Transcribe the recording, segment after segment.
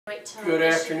Good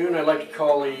afternoon. I'd like to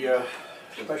call the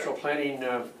special planning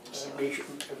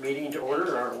meeting to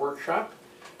order, our workshop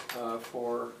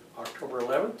for October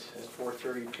 11th at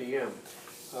 4:30 p.m.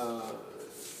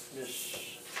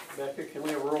 Ms. Becca, can we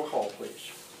have a roll call,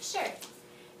 please? Sure.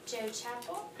 Joe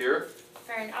Chappell. Here.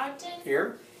 Fern Ogden.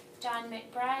 Here. Don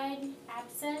McBride,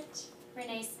 absent.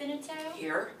 Renee Spinito.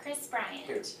 Here. Chris Bryant.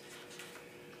 Here.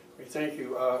 Thank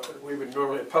you. We would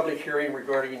normally have a public hearing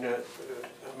regarding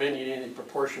amending any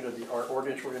proportion of our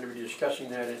ordinance. We're going to be discussing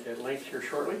that at length here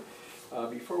shortly.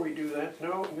 Before we do that,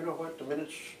 no, you know what? The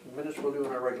minutes we'll do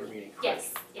in our regular meeting. Correct?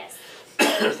 Yes,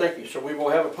 yes. Thank you. So we will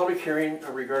have a public hearing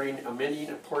regarding amending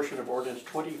a portion of ordinance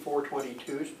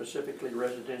 2422, specifically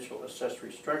residential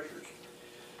accessory structures,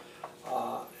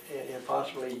 and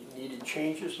possibly needed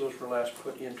changes. Those were last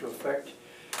put into effect,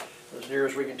 as near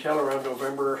as we can tell, around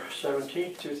November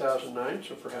 17th, 2009,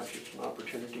 so perhaps it's an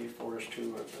opportunity for us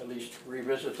to at least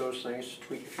revisit those things,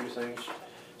 tweak a few things,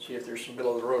 see if there's some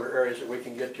middle-of-the-road areas that we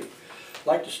can get to. I'd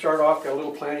like to start off a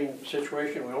little planning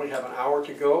situation. We only have an hour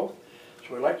to go,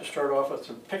 so we'd like to start off with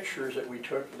some pictures that we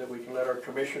took that we can let our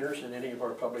commissioners and any of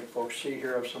our public folks see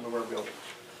here of some of our buildings.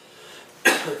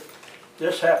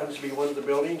 This happens to be one of the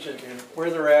buildings, and where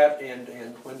they're at and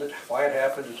why it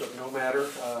happened is of no matter.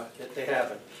 They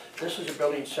happen. This is a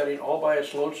building sitting all by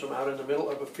its lonesome out in the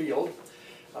middle of a field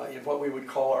in what we would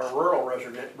call our rural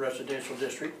residential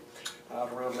district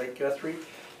out around Lake Guthrie.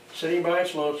 Sitting by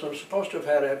its lonesome, supposed to have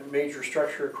had a major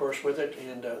structure, of course, with it,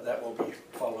 and that will be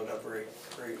followed up very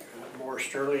more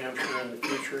sternly, I'm sure, in the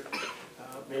future.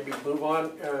 Maybe move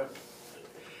on.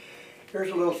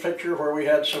 Here's a little picture where we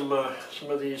had some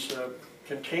of these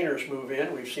containers move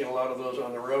in. We've seen a lot of those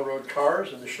on the railroad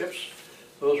cars and the ships.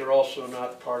 Those are also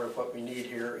not part of what we need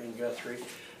here in Guthrie.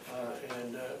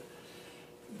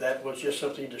 That was just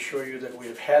something to show you that we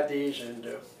have had these, and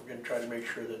we're going to try to make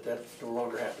sure that that no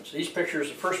longer happens. These pictures,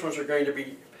 the first ones are going to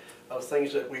be of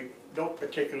things that we don't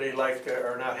particularly like,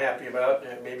 are not happy about,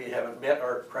 and maybe haven't met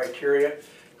our criteria,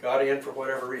 got in for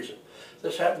whatever reason.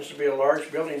 This happens to be a large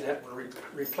building that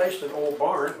replaced an old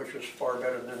barn, which was far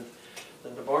better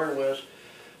than the barn was.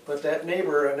 But that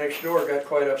neighbor next door got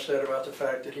quite upset about the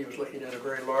fact that he was looking at a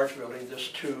very large building. This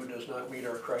too does not meet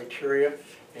our criteria,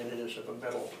 and it is of a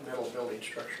metal building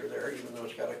structure there, even though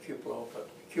it's got a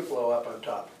cupola up on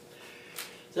top.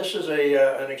 This is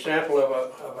an example of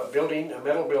a building, a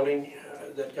metal building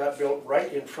that got built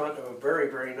right in front of a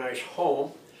very nice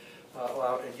home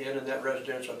out again in that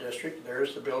residential district.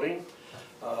 There's the building,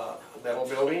 a metal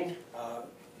building.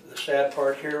 The sad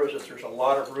part here was that there's a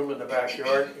lot of room in the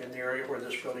backyard in the area where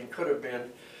this building could have been,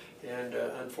 and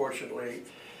unfortunately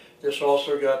this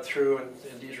also got through,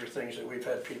 and these are things that we've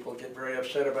had people get very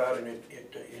upset about, and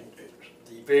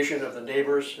the vision of the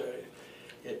neighbors,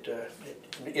 it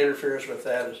interferes with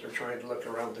that as they're trying to look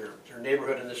around their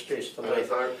neighborhood, in this case the lake.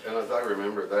 And as I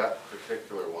remember, that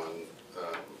particular one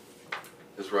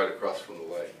is right across from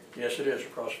the lake. Yes, it is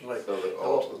across from the lake. So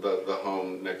the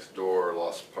home next door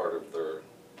lost part of their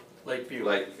lake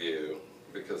view,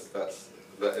 because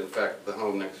in fact the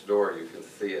home next door, you can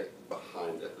see it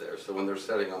behind it there. So when they're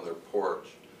sitting on their porch,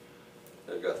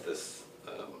 they've got this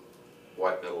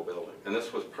white metal building, and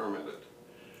this was permitted,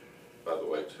 by the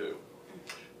way, too.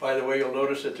 By the way, you'll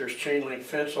notice that there's chain link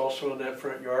fence also in that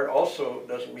front yard. Also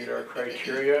doesn't meet our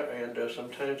criteria, and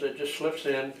sometimes it just slips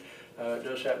in. It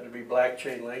does happen to be black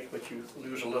chain link, which you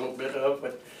lose a little bit of,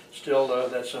 but still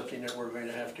that's something that we're going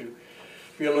to have to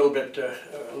be a little bit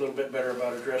better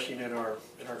about addressing in our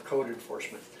code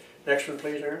enforcement. Next one,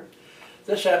 please, Aaron.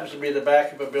 This happens to be the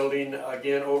back of a building,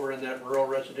 again, over in that rural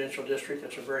residential district.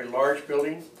 It's a very large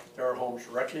building. There are homes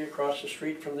directly across the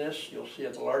street from this. You'll see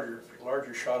the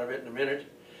larger shot of it in a minute.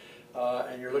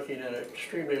 And you're looking at an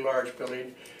extremely large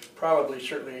building, probably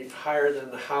certainly higher than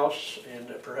the house,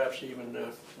 and perhaps even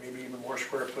maybe even more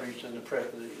square footage than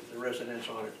the residence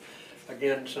on it.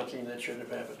 Again, something that shouldn't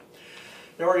have happened.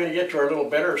 Now we're going to get to our little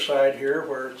better side here,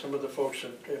 where some of the folks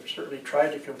have certainly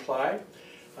tried to comply.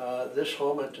 This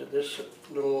home, this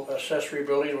little accessory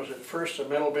building, was at first a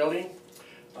metal building.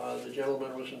 The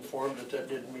gentleman was informed that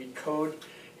didn't meet code.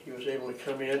 He was able to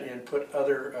come in and put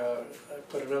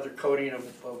another coating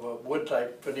of wood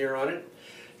type veneer on it.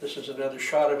 This is another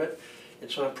shot of it.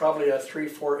 It's on probably a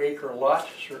 3-4 acre lot.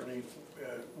 Certainly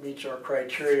meets our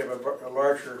criteria of a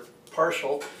larger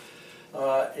parcel.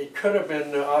 It could have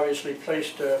been obviously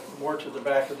placed more to the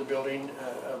back of the building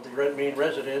of the main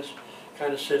residence.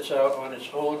 Kind of sits out on its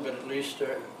own, but at least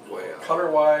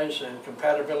color-wise and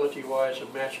compatibility-wise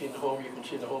of matching the home. You can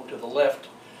see the home to the left.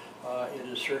 It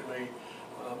is certainly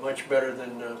much better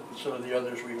than some of the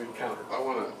others we've encountered. I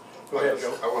want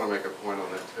to make a point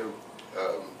on that too.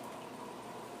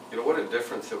 You know, what a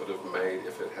difference it would have made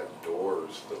if it had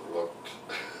doors that looked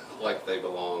like they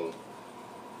belong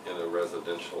in a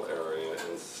residential area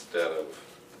instead of...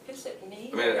 Is it me?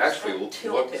 I mean, it actually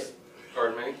looks...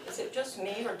 Pardon me? Is it just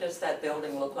me, or does that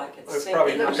building look like it's It's sinking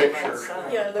probably on the the picture. right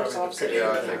side? Yeah, there's Probably the offset. picture.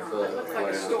 Yeah, I think the Looks like a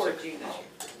plan- storage unit.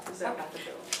 Is that not the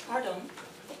building? Pardon?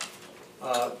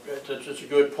 It's a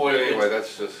good point. But anyway,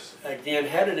 that's just... Again,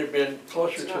 had it have been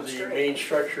closer It's to not the straight. main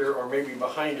structure or maybe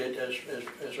behind it,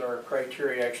 as our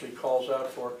criteria actually calls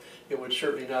out for, it would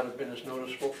certainly not have been as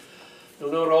noticeable.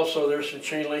 You'll note also there's some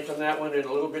chain link on that one, and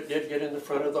a little bit did get in the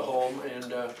front of the home,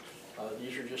 and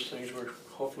these are just things we're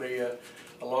hopefully,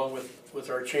 along with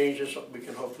our changes, we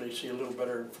can hopefully see a little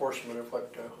better enforcement of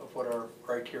what our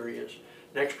criteria is.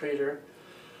 Next, please, Aaron.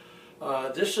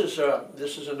 This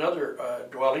is another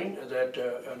dwelling,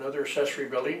 another accessory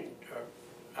building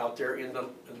out there in the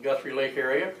Guthrie Lake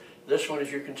area. This one,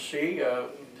 as you can see,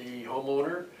 the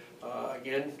homeowner,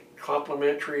 again,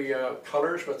 complementary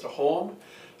colors with the home,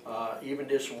 even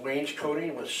did some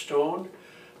wainscoting with stone,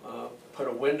 put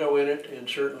a window in it, and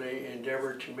certainly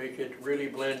endeavored to make it really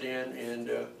blend in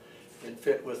and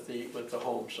fit with the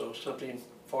home. So something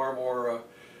far more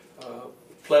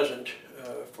pleasant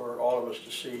for all of us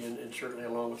to see, and certainly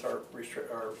along with our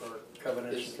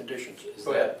covenants and conditions. Is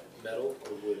Go ahead. that metal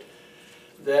or wood?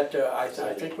 That I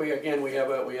think we have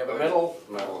a metal.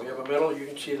 Metal. We have a metal. You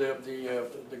can see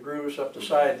the grooves up the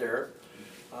side there,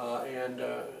 and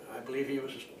I believe he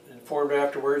was informed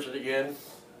afterwards that again,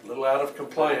 a little out of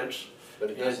compliance, But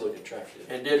it does look attractive.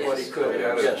 and did what he could. He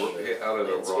Yes. added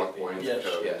a rock wainscot Yes.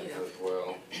 as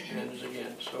well. And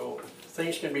again, so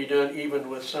things can be done even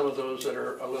with some of those that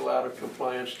are a little out of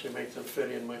compliance to make them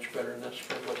fit in much better, and that's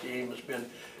kind of what the aim has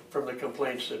been from the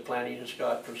complaints that planning has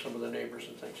got from some of the neighbors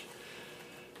and things.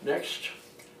 Next,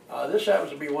 this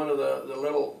happens to be one of the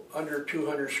little under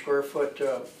 200 square foot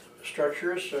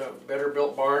structures. Better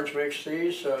Built Barns makes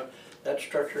these. That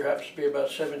structure happens to be about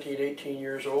 17, 18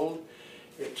 years old.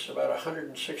 It's about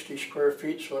 160 square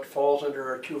feet, so it falls under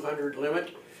our 200 limit,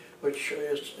 which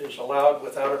is allowed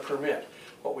without a permit.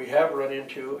 What we have run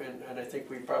into, and I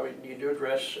think we probably need to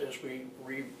address as we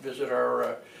revisit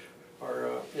our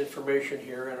information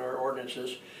here and our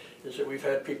ordinances, is that we've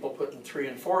had people putting 3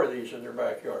 and 4 of these in their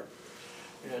backyard.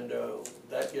 And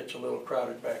that gets a little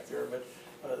crowded back there, but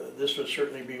this would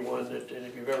certainly be one that, and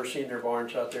if you've ever seen their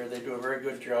barns out there, they do a very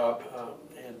good job,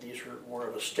 and these are more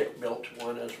of a stick-built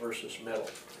one as versus metal.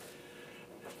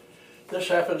 This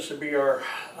happens to be our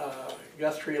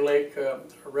Guthrie Lake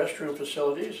restroom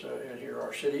facilities, and here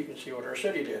our city. You can see what our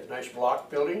city did. Nice block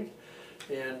building,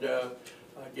 and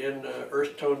again,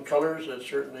 earth tone colors that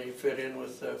certainly fit in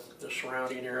with the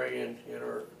surrounding area and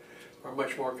are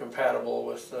much more compatible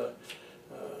with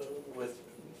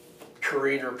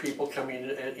touring or people coming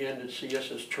in to see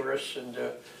us as tourists, and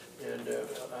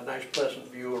a nice pleasant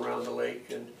view around the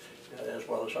lake, and as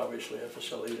well as obviously a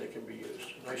facility that can be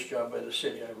used. Nice job by the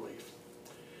city, I believe.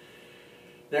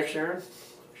 Next, Aaron.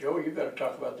 Joe, you've got to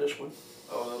talk about this one.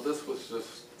 Oh, no, this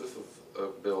is a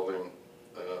building.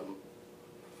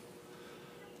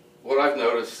 What I've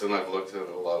noticed, and I've looked at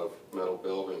a lot of metal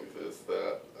buildings, is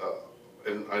that,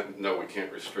 and I know we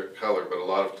can't restrict color, but a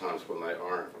lot of times when they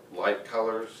aren't light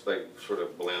colors, they sort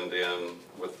of blend in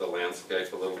with the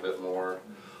landscape a little bit more.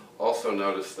 Also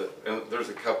notice that, and there's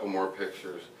a couple more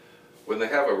pictures, when they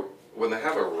have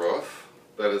a roof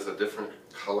that is a different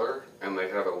color, and they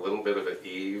have a little bit of an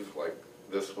eave like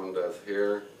this one does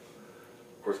here.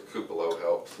 Of course, cupola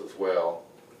helps as well,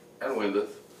 and windows.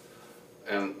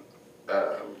 And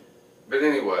but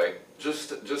anyway,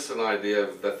 just an idea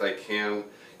that they can,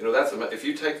 you know, that's if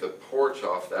you take the porch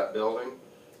off that building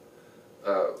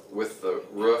with the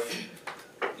roof.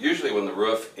 Usually, when the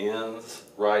roof ends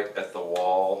right at the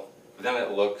wall, then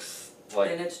it looks like.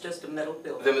 Then it's just a metal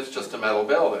building. Then it's just a metal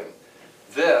building.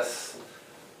 This,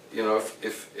 you know,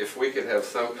 if we could have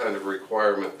some kind of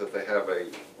requirement that they have a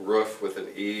roof with an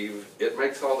eave, it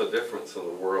makes all the difference in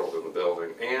the world in the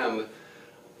building. And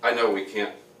I know we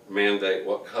can't mandate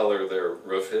what color their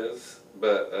roof is,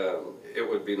 but it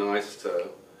would be nice to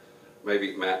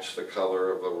maybe match the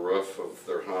color of the roof of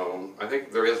their home. I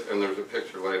think there is, and there's a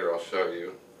picture later I'll show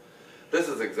you. This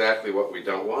is exactly what we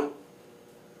don't want.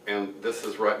 And this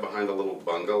is right behind a little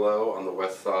bungalow on the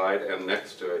west side, and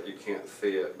next to it, you can't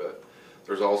see it, but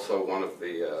there's also one of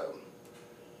the,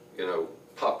 you know,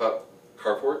 pop-up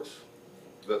carports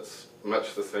that's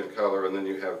much the same color, and then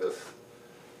you have this,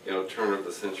 you know,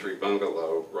 turn-of-the-century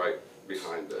bungalow right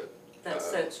behind it. That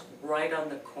sits right on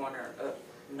the corner of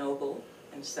Noble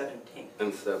and 17th.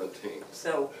 And 17th.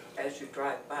 So as you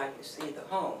drive by, you see the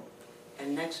home,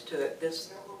 and next to it,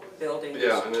 this building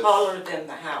Yeah, and is it's- taller than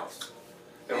the house.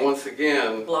 And once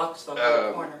again, Blocks the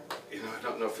whole corner. you know, I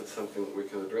don't know if it's something we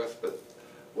can address, but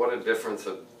what a difference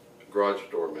a garage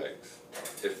door makes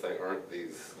if they aren't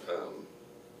these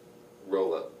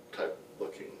roll-up type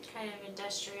looking. Kind of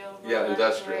industrial. Yeah, roll-up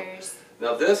industrial. doors.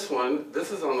 Now this one,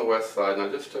 this is on the west side, and I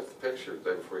just took the picture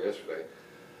the day before yesterday.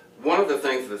 One of the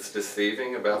things that's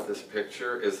deceiving about this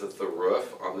picture is that the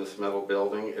roof on this metal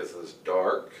building is as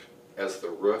dark as the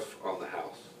roof on the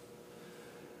house.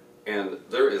 And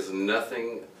there is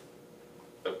nothing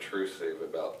obtrusive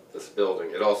about this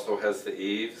building. It also has the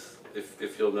eaves,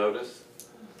 if you'll notice.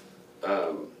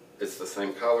 It's the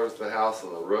same color as the house,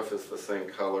 and the roof is the same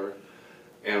color.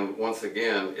 And once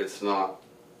again, it's not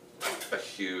a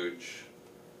huge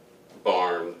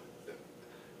barn.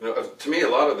 You know, to me, a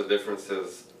lot of the difference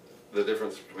is the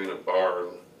difference between a barn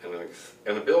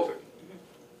and a building.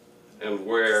 And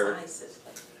where Sizes.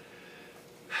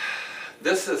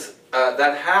 this is,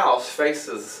 that house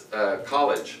faces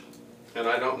College, and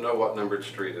I don't know what numbered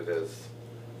street it is.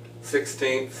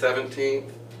 16th,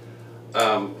 17th.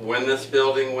 When this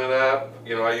building went up,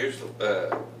 you know, I usually,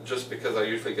 just because I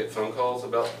usually get phone calls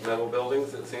about metal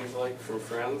buildings, it seems like, from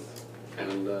friends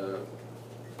and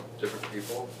different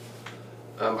people.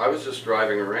 I was just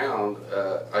driving around,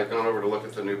 I'd gone over to look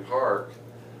at the new park,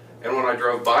 and when I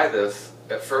drove by this,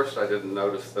 at first I didn't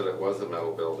notice that it was a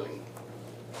metal building,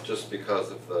 just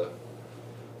because of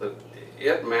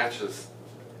it matches.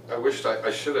 I wished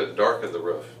I should have darkened the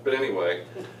roof, but anyway.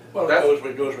 Well,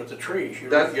 it goes with the trees.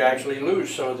 You actually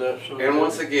lose some of the. And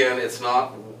once again, it's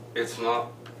not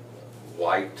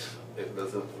white. It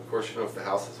doesn't. Of course, you know, if the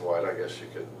house is white, I guess you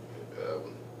could.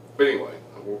 But anyway,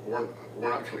 we're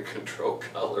not going to control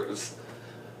colors.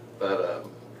 But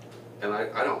and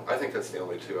I think that's the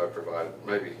only two I provide.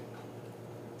 Maybe.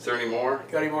 Is there any more?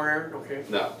 Got any more, Aaron? Okay.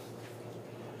 No.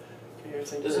 Okay, I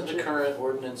think Doesn't that's the it. current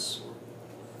ordinance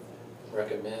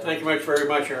recommend Thank you very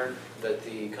much, Aaron. that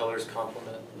the colors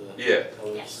complement the Yeah.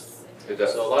 colors? Yes. It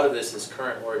does. So a lot of this is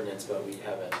current ordinance, but we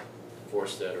haven't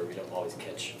enforced it, or we don't always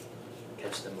catch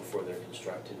them before they're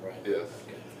constructed, right? Yes.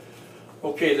 Okay.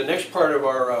 Okay, the next part of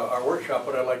our workshop,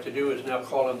 what I'd like to do is now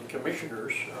call on the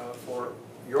commissioners for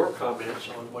your comments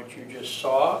on what you just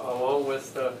saw, along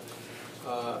with,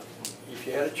 if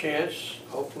you had a chance,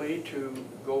 hopefully, to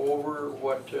go over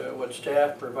what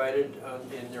staff provided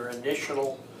in their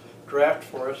initial draft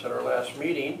for us at our last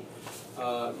meeting.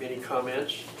 Any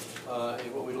comments,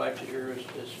 and what we'd like to hear is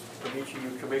from each of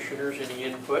you commissioners, any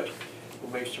input.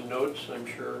 We'll make some notes. I'm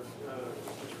sure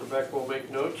Ms. Rebecca will make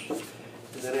notes.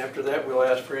 And then after that, we'll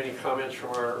ask for any comments from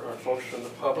our folks from the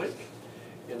public.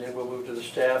 And then we'll move to the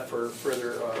staff for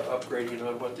further upgrading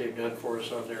on what they've done for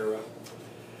us on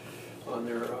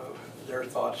their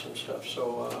thoughts and stuff.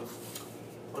 So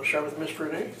I'll start with Ms.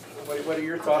 Renee. What are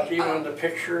your thoughts, even on the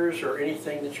pictures or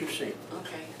anything that you've seen?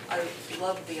 Okay, I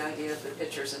love the idea of the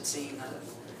pictures and seeing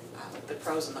the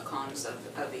pros and the cons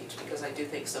of each, because I do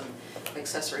think some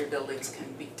accessory buildings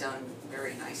can be done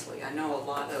very nicely. I know a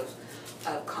lot of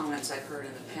comments I've heard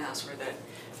in the past were that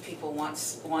people want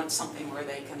something where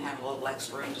they can have a little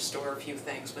extra room to store a few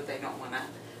things, but they don't want to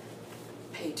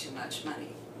pay too much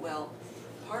money. Well,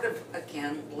 part of,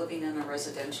 again, living in a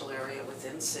residential area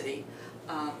within city,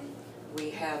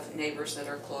 we have neighbors that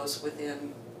are close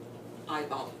within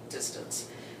eyeball distance.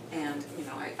 And, you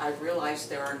know, I realize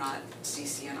there are not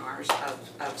CCNRs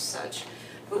of such,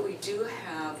 but we do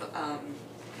have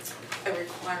a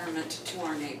requirement to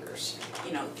our neighbors.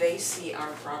 You know, they see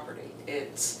our property.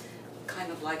 It's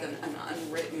kind of like an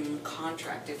unwritten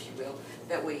contract, if you will,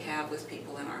 that we have with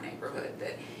people in our neighborhood,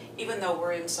 that even though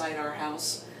we're inside our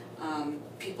house,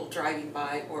 people driving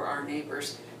by or our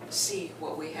neighbors see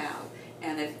what we have.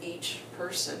 And if each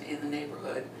person in the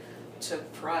neighborhood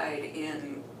took pride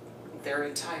in their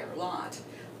entire lot,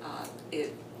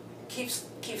 it keeps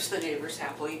the neighbors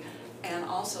happy, and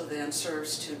also then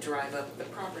serves to drive up the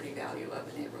property value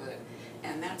of the neighborhood.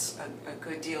 And that's a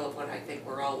good deal of what I think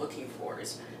we're all looking for,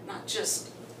 is not just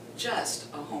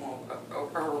a home or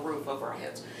a roof over our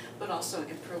heads, but also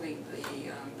improving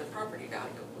the property value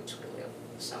of which we live.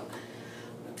 So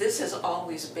this has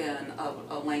always been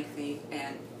a lengthy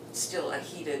and still a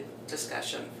heated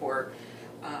discussion for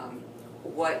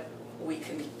what we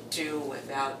can do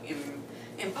without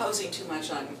imposing too much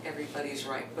on everybody's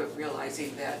right, but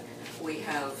realizing that we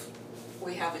have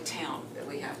a town that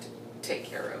we have to take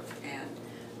care of and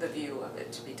the view of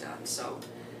it to be done. So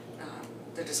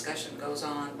the discussion goes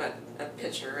on, but a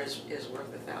picture is worth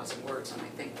 1,000 words, and I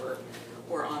think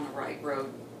we're on the right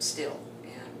road still,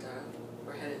 and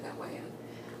we're headed that way. And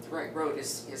the right road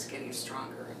is getting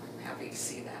stronger, and I'm happy to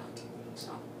see that.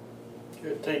 So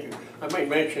Good, thank you. I might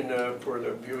mention for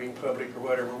the viewing public or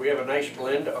whatever, we have a nice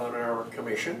blend on our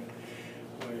commission.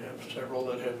 We have several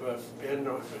that have been in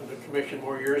the commission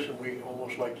more years than we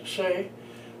almost like to say.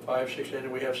 5, 6,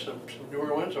 and we have some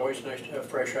newer ones. Always nice to have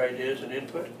fresh ideas and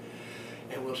input.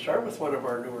 And we'll start with one of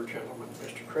our newer gentlemen,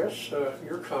 Mr. Chris.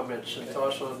 Your comments and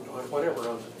thoughts on whatever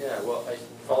on it. Yeah, well,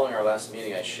 following our last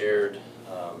meeting, I shared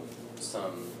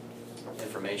some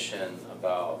information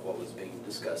about what was being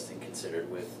discussed and considered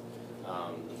with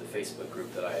the Facebook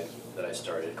group that I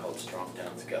started called Strong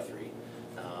Towns Guthrie.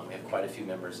 We have quite a few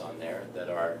members on there that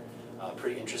are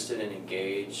pretty interested and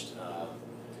engaged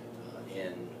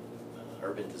in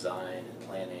urban design and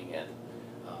planning and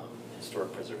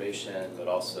historic preservation, but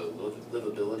also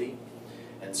livability.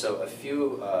 And so a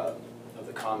few of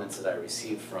the comments that I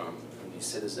received from these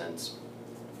citizens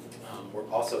were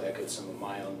also echoed some of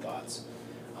my own thoughts.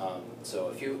 So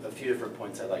a few different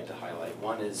points I'd like to highlight.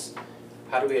 One is,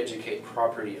 how do we educate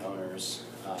property owners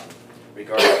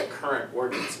regarding the current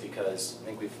ordinance? Because I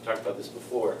think we've talked about this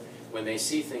before. When they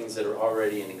see things that are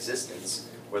already in existence,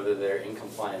 whether they're in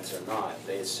compliance or not,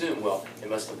 they assume, well, it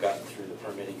must have gotten through the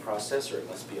permitting process, or it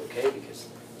must be okay because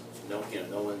no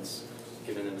one's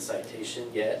given them a citation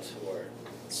yet. Or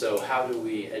so, how do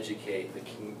we educate the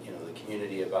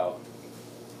community about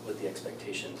what the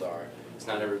expectations are? Because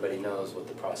not everybody knows what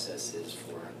the process is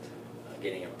for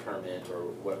getting a permit or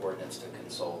what ordinance to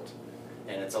consult,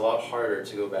 and it's a lot harder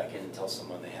to go back in and tell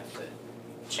someone they have to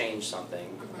change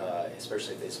something,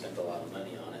 especially if they spent a lot of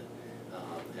money on it.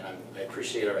 And I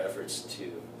appreciate our efforts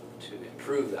to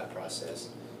improve that process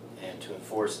and to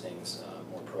enforce things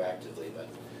more proactively. But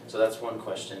so that's one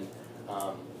question.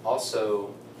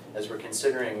 Also, as we're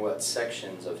considering what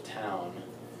sections of town,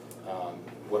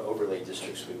 what overlay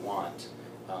districts we want,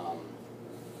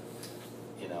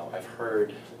 I've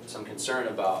heard some concern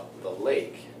about the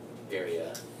lake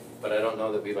area, but I don't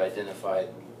know that we've identified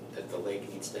that the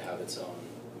lake needs to have its own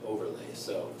overlay.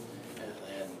 So,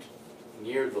 and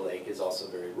near the lake is also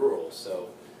very rural. So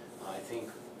I think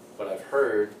what I've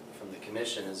heard from the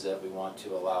commission is that we want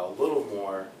to allow a little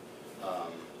more,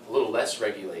 a little less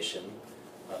regulation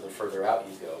the further out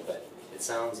you go. But it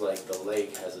sounds like the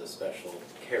lake has a special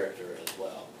character as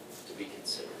well to be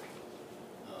considered.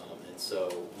 And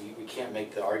so we can't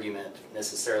make the argument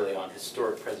necessarily on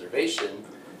historic preservation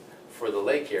for the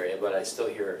lake area, but I still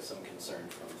hear some concern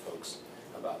from folks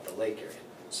about the lake area.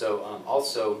 So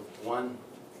also one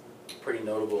pretty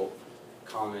notable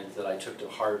comment that I took to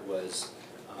heart was,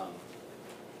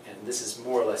 and this is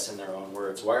more or less in their own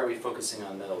words, why are we focusing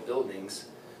on metal buildings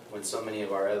when so many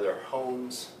of our other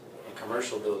homes and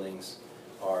commercial buildings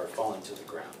are falling to the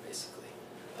ground, basically?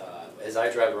 As I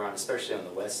drive around, especially on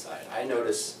the west side, I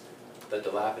notice the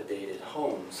dilapidated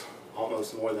homes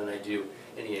almost more than I do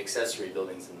any accessory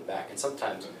buildings in the back. And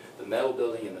sometimes the metal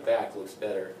building in the back looks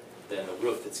better than the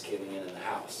roof that's caving in the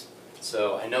house.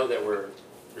 So I know that we're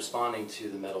responding to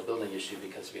the metal building issue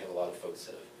because we have a lot of folks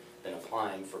that have been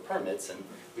applying for permits, and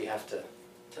we have to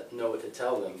know what to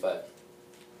tell them. But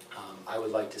I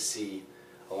would like to see,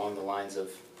 along the lines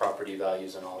of property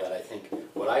values and all that, I think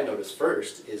what I notice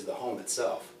first is the home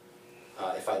itself.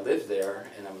 If I lived there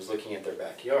and I was looking at their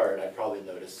backyard, I'd probably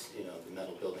notice, the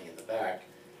metal building in the back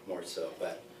more so.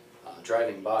 But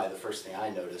driving by, the first thing I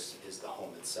notice is the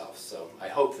home itself. So I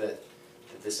hope that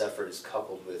this effort is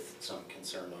coupled with some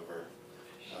concern over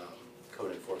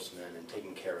code enforcement and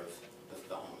taking care of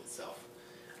the home itself.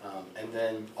 And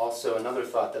then also another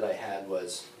thought that I had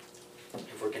was,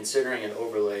 if we're considering an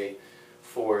overlay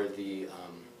for the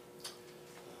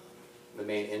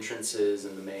main entrances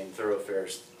and the main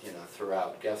thoroughfares,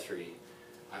 throughout Guthrie,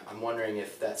 I'm wondering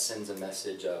if that sends a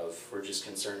message of, we're just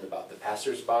concerned about the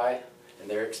passersby and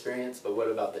their experience, but what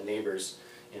about the neighbors?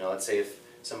 Let's say if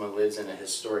someone lives in a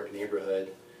historic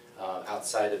neighborhood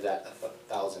outside of that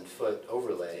 1,000-foot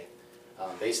overlay,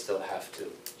 they still have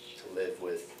to live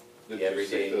with the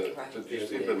everyday. Did you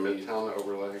see the Midtown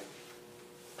overlay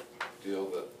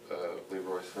deal that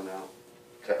Leroy sent out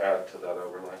to add to that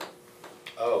overlay?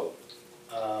 Oh,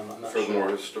 I'm not for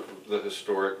sure. the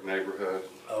historic neighborhood.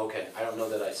 Oh, okay, I don't know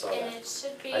that I saw And that. it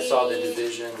should be. I saw the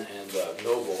division and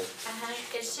Noble.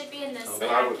 It should be in this And,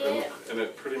 packet. and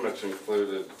it pretty much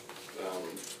included.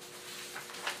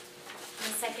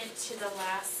 The second to the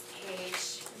last page.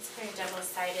 It's pretty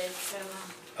double-sided, so.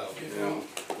 Oh. Yeah,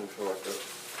 I feel like that.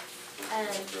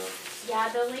 Yeah,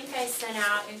 the link I sent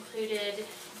out included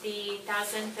the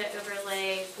 1,000-foot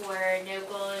overlay for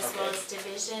Noble as well as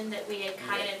Division that we had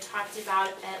kind of talked about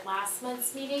at last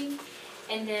month's meeting.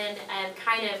 And then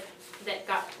kind of that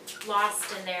got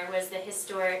lost in there was the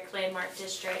historic landmark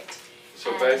district.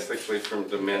 So basically from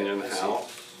Dominion House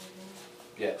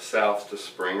Yeah. south to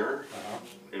Springer. Uh-huh.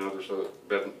 You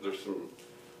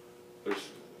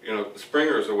know,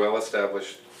 Springer is a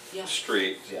well-established Yeah.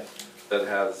 street Yeah. that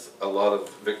has a lot of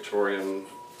Victorian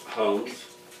homes.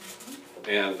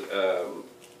 And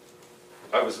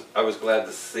I was glad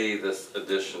to see this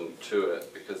addition to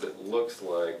it because it looks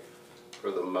like,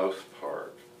 for the most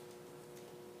part,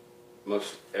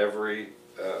 most every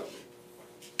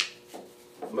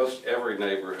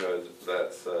neighborhood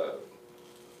that's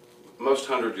most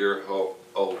 100-year-old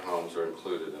homes are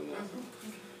included in this.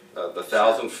 The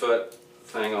 1,000-foot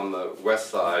thing on the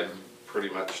west side pretty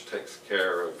much takes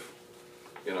care of,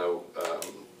 you know,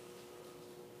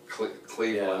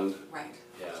 Cleveland. Right.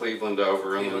 Yeah. Cleveland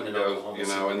over and Cleveland then and goes, Oklahoma you know,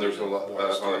 City and there's a lot more on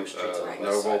historic streets on the west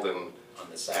Noble side. and On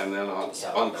the south. and then on the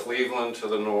south. on Cleveland to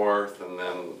the north, and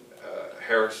then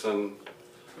Harrison,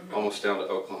 almost down to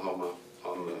Oklahoma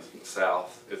on the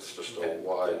south. It's just a Okay,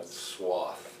 wide yeah.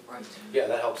 swath. Right. Yeah,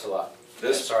 that helps a lot.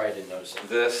 This- I'm sorry I didn't notice it.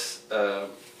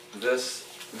 This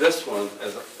one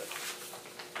is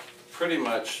pretty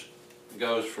much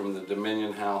goes from the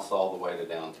Dominion House all the way to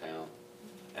downtown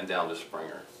and down to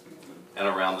Springer and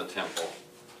around the temple.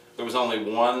 There was only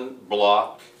one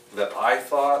block that I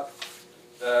thought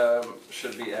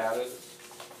should be added.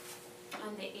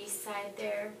 On the east side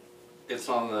there, It's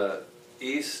on the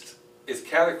east, it's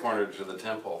catty-cornered to the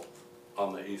temple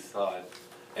on the east side.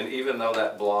 And even though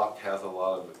that block has a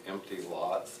lot of empty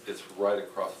lots, it's right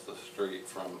across the street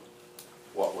from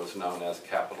what was known as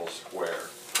Capitol Square.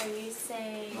 are you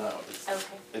saying? No,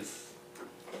 it's,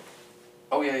 Okay,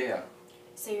 oh yeah.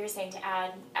 so you're saying to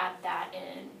add that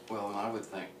in, Well, and I would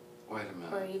think, wait a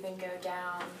or minute. even go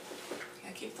down,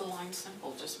 Yeah, keep the line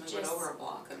simple, just move it Just- over a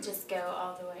block and, just go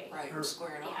all the way? right, and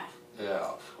square it off. Yeah,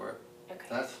 Yeah, square, okay.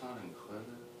 that's not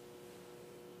included?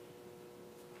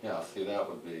 Yeah, see, that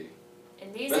would be.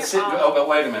 And these But are see, all. oh, but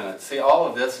wait a minute, see, all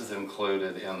of this is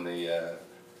included in the,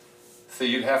 see,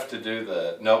 you'd have to do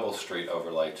the Noble Street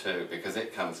overlay too, because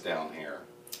it comes down here.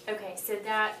 Okay, so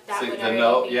that See, would the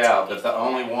already be yeah, taken but the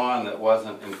only care of. one that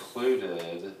wasn't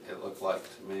included, it looked like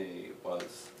to me,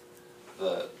 was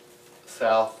the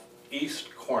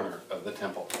southeast corner of the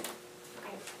temple.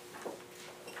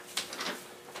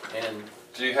 Okay. And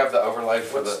Do you have the overlay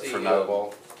for What's for the,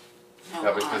 Noble? No,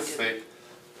 Yeah, I because didn't.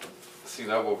 see,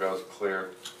 Noble goes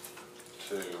clear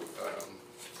to,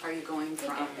 Are you going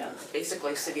from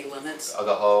basically city limits?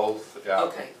 the whole, yeah,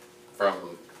 Okay,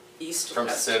 from east to From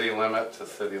west? city limit to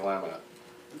city limit.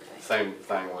 Okay, Same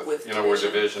thing with, With you know, where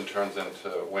division. division turns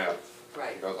into Wentz.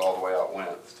 right. It goes all the way out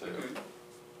Wentz too. Mhm.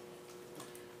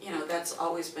 You know, that's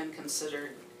always been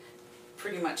considered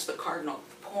pretty much the cardinal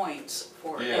points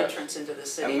for Yes. entrance into the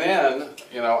city. And then,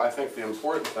 you know, I think the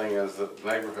important thing is that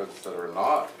neighborhoods that are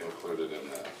not included in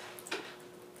this,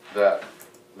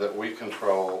 that we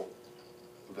control,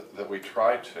 that we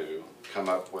try to come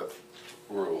up with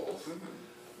rules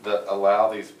that allow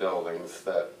these buildings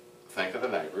that think of the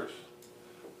neighbors,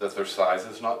 that their size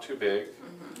is not too big,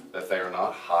 that they are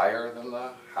not higher than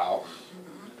the house.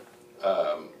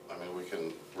 I mean, we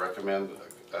can recommend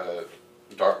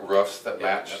dark roofs that Yeah,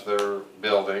 match yep. their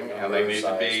building, and they need to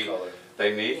size, be, color.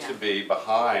 they need to Yeah. be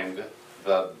behind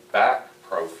the back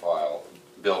profile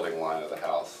building line of the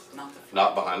house, Not the front.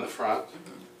 not behind the front.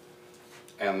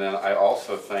 And then I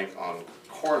also think on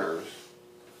corners,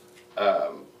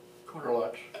 Corner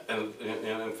lots. and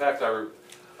in fact,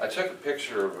 I took a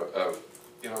picture of,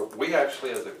 you know, we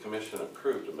actually as a commission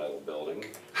approved a metal building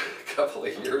a couple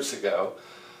of years ago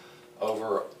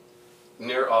over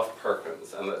near off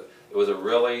Perkins, and it was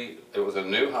a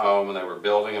new home, and they were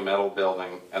building a metal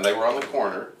building, and they were on the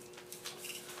corner.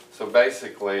 So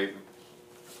basically,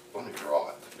 let me draw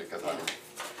it, because I'm,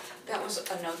 That was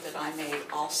a note that I made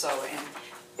also, and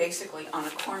basically on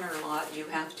a corner lot, you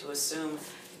have to assume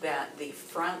that the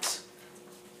front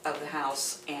of the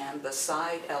house and the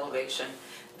side elevation,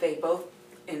 they both,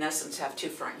 in essence, have two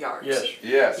front yards. Yes.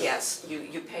 yes. Yes,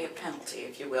 you pay a penalty,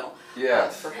 if you will,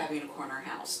 Yes. for having a corner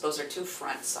house. Those are two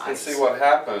front And sides. see what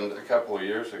happened a couple of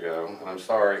years ago, and I'm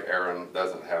sorry Aaron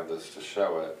doesn't have this to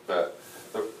show it, but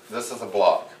this is a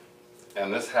block,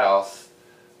 and this house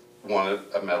wanted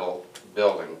a metal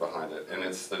building behind it, and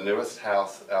it's the newest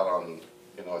house out on,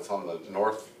 you know, it's on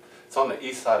the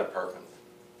east side of Perkins.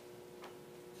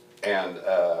 And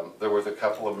there was a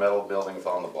couple of metal buildings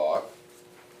on the block,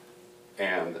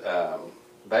 and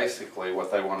basically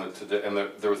what they wanted to do, and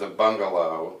there was a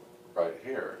bungalow right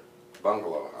here,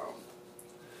 bungalow home.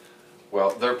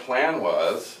 Well, their plan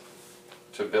was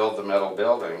to build the metal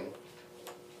building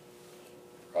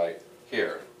right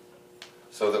here,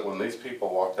 so that when these people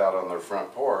walked out on their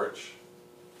front porch,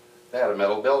 they had a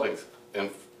metal building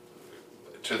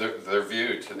to their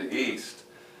view to the east,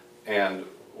 And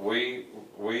we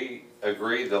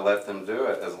agreed to let them do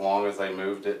it as long as they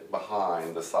moved it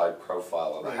behind the side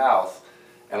profile of the Right. house.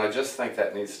 And I just think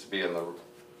that needs to be in our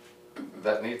I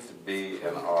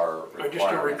requirements.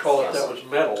 just don't recall if that was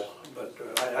metal,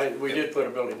 but we did put a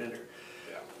building in there.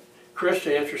 Yeah. Chris,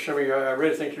 to answer some of your, I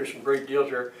really think there's some great deals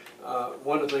there.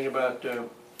 One thing about,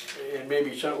 and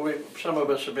maybe some of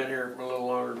us have been here a little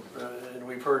longer, and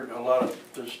we've heard a lot of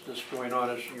this going on,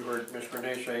 as you heard Ms.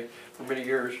 Renee say, for many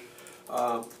years.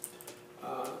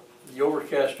 The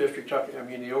overcast district,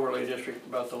 the overlay district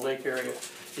about the lake area,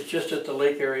 it's just that the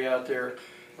lake area out there.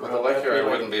 Well, the lake area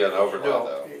wouldn't be an overlay No,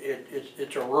 though.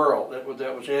 it's a rural, that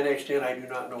was annexed in, I do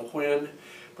not know when,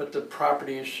 but the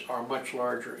properties are much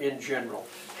larger in general.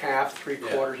 Half,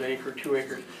 3/4 acre, 2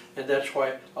 acres, and that's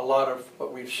why a lot of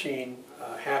what we've seen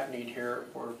happening here,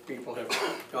 where people have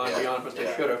gone beyond what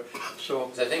they should have, so.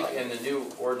 'Cause I think in the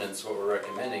new ordinance, what we're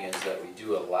recommending is that we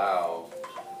do allow,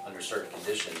 under certain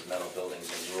conditions, metal buildings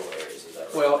in rural areas, is that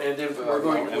right? Well, and then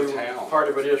part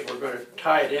of it is, we're gonna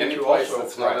tie it Any into place also.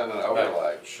 that's not in an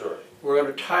overlay. Sure. We're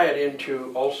gonna tie it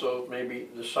into also maybe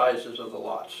the sizes of the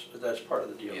lots, that's part of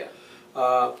the deal.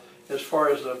 Yeah. As far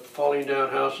as the falling down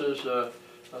houses,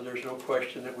 there's no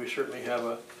question that we certainly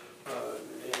have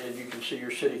and you can see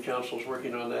your city council's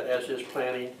working on that, as is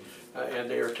planning, and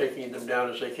they are taking them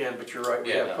down as they can, but you're right,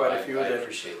 we have quite a few I that,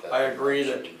 appreciate that. I agree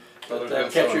that There's that been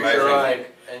some catches amazing- your eye.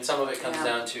 And some of it comes Yeah.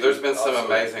 down to. There's been some also-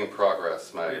 amazing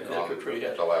progress made Yeah, on good for you.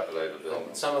 dilapidated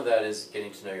buildings. Some of that is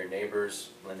getting to know your neighbors,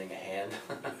 lending a hand,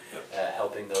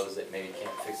 helping those that maybe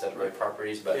can't fix up their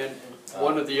properties, but. And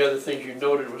one of the other things you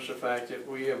noted was the fact that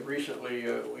we've recently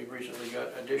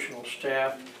got additional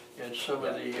staff, and some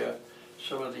of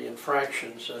the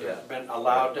infractions that have been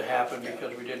allowed to happen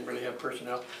because we didn't really have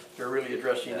personnel, they're really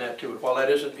addressing that too. While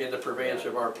that isn't in the purveyance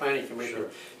of our planning commission,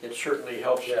 it certainly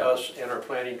helps us and our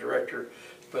planning director,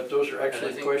 but those are And I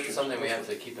excellent think questions. something we have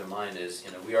to keep in mind is,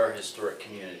 we are a historic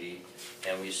community,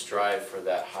 and we strive for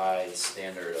that high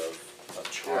standard of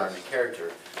charm and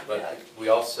character, but we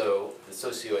also, the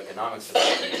socioeconomics of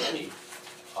the community,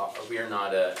 we are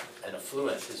not an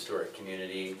affluent historic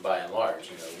community by and large.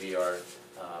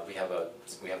 We have a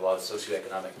lot of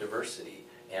socioeconomic diversity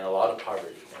and a lot of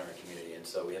poverty in our community, and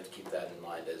so we have to keep that in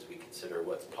mind as we consider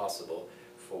what's possible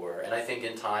and I think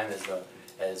in time,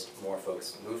 as more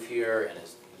folks move here and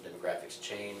as demographics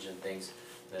change and things,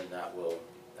 then that will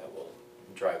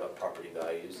drive up property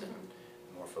values, and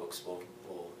more folks will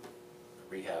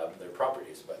rehab their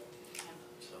properties, but,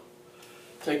 so.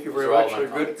 Thank you very Those are all much, my they're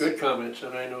comments. good comments,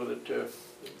 and I know that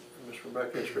Ms.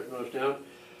 Rebecca has written those down.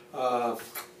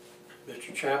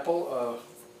 Mr. Chappell,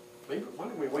 maybe, why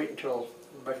don't we wait until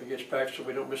Rebecca gets back so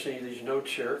we don't miss any of these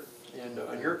notes here, and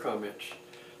on your comments.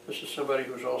 This is somebody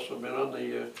who's also been on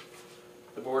the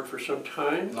board for some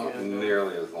time. Not and,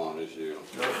 nearly as long as you.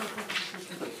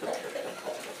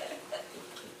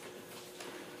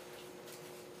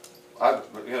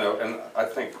 And I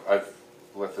think I've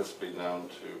let this be known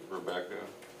to Rebecca.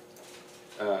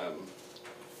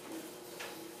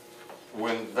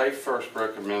 When they first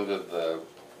recommended the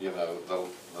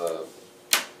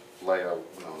layover,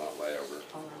 no, not layover.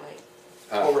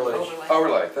 Overlay.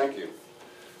 Overlay, thank you.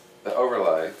 The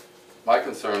overlay, my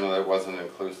concern was it wasn't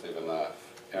inclusive enough.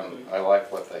 And I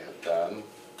like what they have done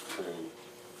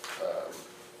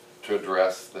to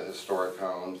address the historic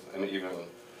homes, and even,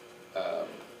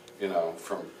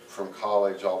 from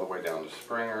College all the way down to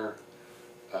Springer.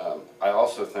 I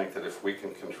also think that if we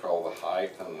can control the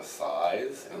height and the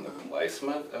size and the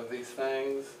placement of these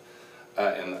things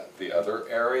in the other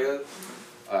areas,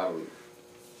 I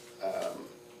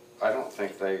don't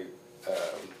think they,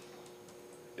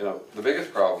 the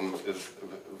biggest problem is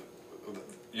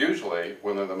usually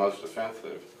when they're the most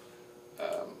offensive.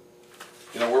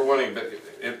 We're wanting,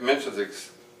 it mentions,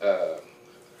 excuse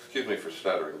me for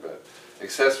stuttering, but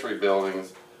accessory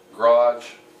buildings, garage,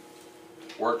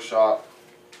 workshop,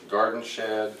 garden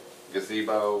shed,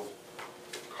 gazebo,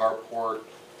 carport.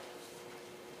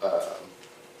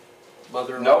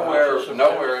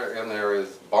 Nowhere in there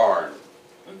is barn.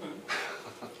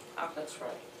 That's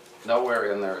right.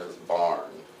 Nowhere in there is barn.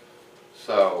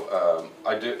 So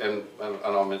I do, and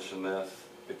I'll mention this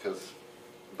because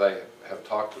they have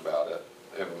talked about it,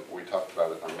 and we talked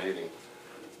about it in our meeting.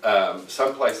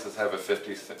 Some places have a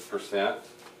 50%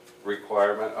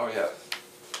 requirement. Oh yes.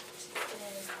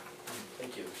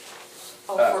 Thank you.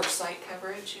 Oh, for site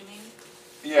coverage, you mean?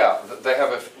 Yeah, they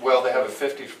have a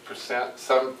 50%.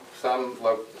 Some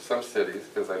cities,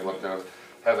 because I looked at it,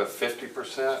 have a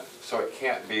 50%. So it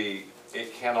cannot be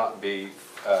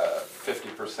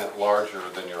 50% larger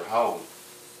than your home.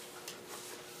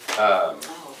 Oh, okay.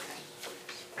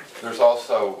 There's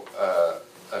also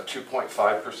a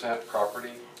 2.5%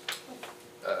 property.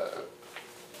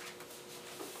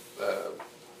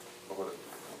 What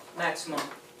Maximum.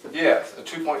 Yes, a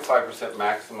 2.5%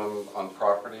 maximum on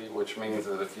property, which means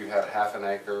that if you had half an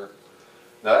acre,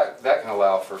 now that can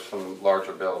allow for some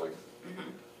larger buildings.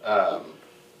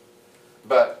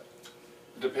 But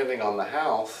depending on the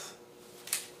house,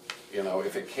 you know,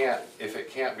 if it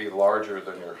can't be larger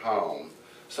than your home.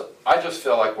 So I just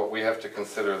feel like what we have to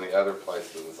consider in the other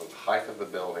places is the height of the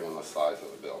building and the size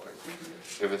of the building.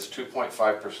 If it's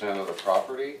 2.5% of the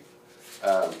property,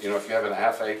 you know, if you have a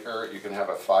half acre, you can have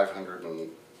a 500 and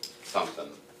something.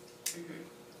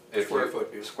 Square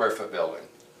foot building.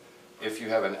 If you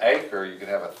have an acre, you could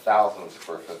have 1,000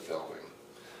 square foot building.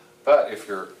 But if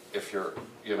you're,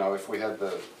 you know, if we had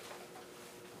the,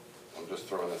 I'm just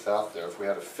throwing this out there, if we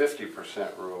had a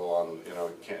 50% rule on, you know,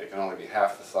 it can only be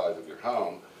half the size of your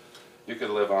home, you could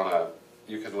live on an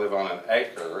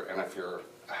acre, and if your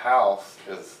house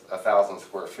is 1,000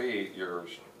 square feet, your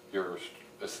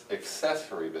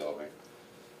accessory building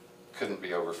couldn't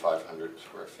be over 500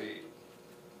 square feet.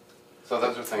 So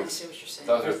those are things. I see what you're saying.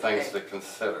 Those are things to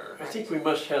consider. I think we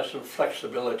must have some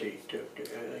flexibility to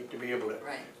be able to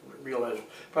Right. realize.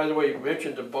 By the way, you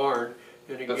mentioned the barn,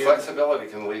 and The again. flexibility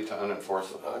can lead to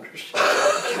unenforceable. Understand.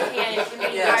 It can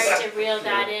be hard to reel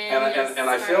that in. And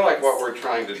I feel like what we're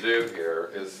trying to do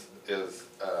here is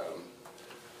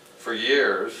for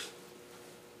years,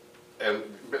 and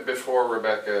before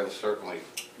Rebecca and certainly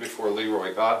before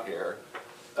Leroy got here,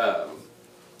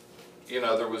 you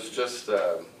know, there was just,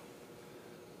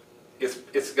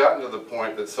 it's gotten to the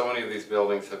point that so many of these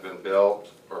buildings have been built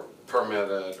or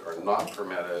permitted or not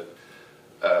permitted.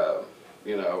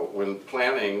 You know, when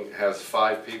planning has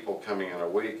 5 people coming in a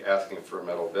week asking for a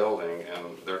metal building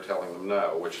and they're telling them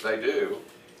no, which they do,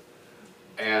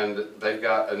 and they've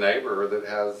got a neighbor that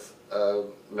has a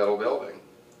metal building.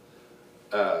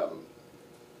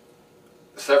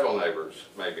 Several neighbors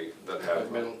maybe that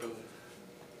have metal buildings.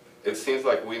 It seems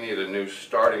like we need a new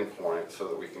starting point so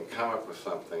that we can come up with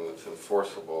something that's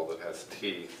enforceable, that has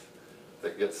teeth,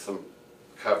 that gets some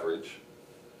coverage,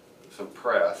 some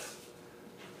press.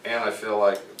 And I feel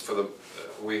like for the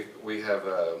we've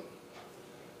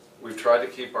tried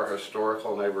to keep our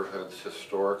historical neighborhoods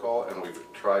historical, and we've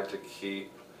tried to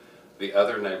keep the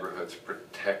other neighborhoods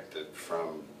protected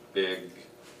from big,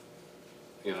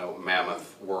 you know,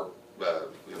 mammoth you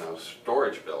know,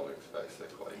 storage buildings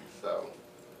basically. So.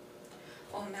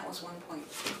 Well, and that was one point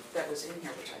that was in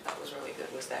here, which I thought was really good,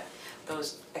 was that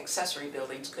those accessory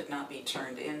buildings could not be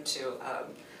turned into a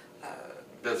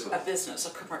business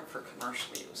for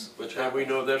commercial use. Which We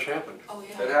know this happened. Oh,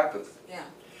 yeah. it happens. Yeah.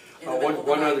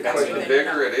 One other question. The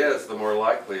bigger it is, the more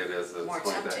likely it is that More it's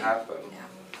going to tempting. happen.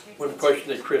 Yeah. One question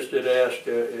that Chris did ask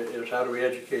is how do we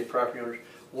educate property owners?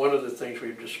 One of the things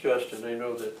we've discussed, and I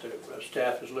know that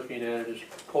staff is looking at it, is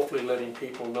hopefully letting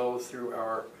people know through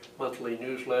our monthly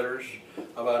newsletters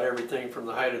about everything from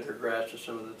the height of their grass to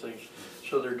some of the things.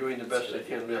 So they're doing the best they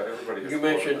can. Yeah, everybody is You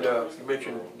mentioned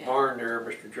barn there,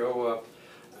 Mr. Joe,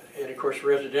 and of course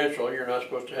residential, you're not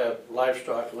supposed to have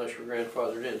livestock unless you're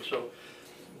grandfathered in. So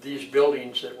these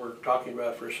buildings that we're talking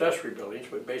about for accessory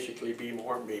buildings would basically be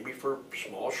more maybe for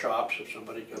small shops, if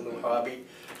somebody got a little hobby.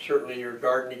 Certainly your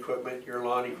garden equipment, your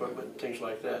lawn equipment, and things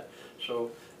like that.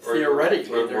 So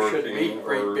theoretically, there shouldn't be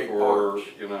great big barns. Or,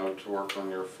 you know, to work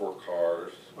on your 4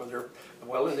 cars.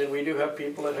 Well, and then we do have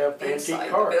people that have Inside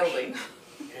antique the cars. building.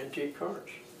 Antique cars,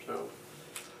 so.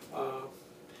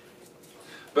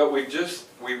 But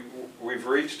we've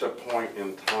reached a point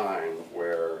in time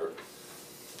where,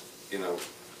 you know,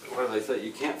 what do they say?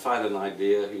 You can't find an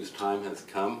idea whose time has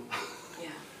come. Yeah.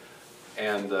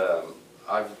 And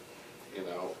you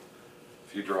know,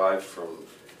 if you drive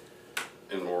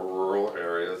in more rural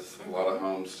areas, a lot of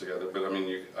homes together. But I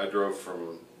mean, I drove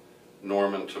from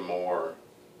Norman to Moore,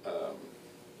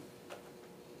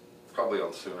 probably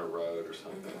on Sooner Road or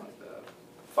something like that.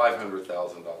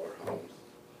 $500,000 homes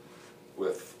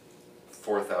with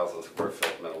 4,000 square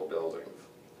foot metal buildings.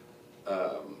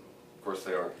 Of course,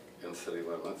 they aren't in city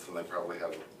limits, and they probably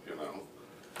have, you know,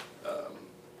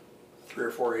 3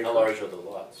 or 4 acres. How large are the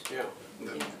lots? Yeah,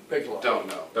 big lots. don't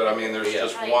know. But I mean, there's Yeah.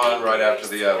 just one right after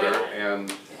the other, Yeah.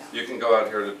 and you can go out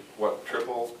here to, what,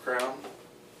 Triple Crown?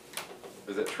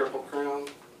 Is it Triple Crown?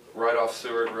 Right off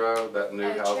Seward Road, that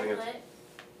new housing. Triplet?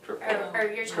 Triple. Or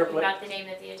you're talking Triplet? about the name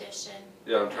of the addition?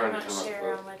 Yeah, I'm trying to not come up sure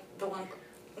with. on what. The one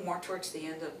more towards the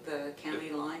end of the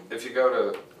county line. If you go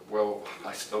to, well,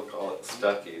 I still call it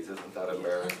Stuckey's, isn't that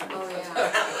embarrassing? Oh, yeah.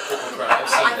 Triple Crown, I've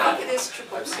seen I that. think it is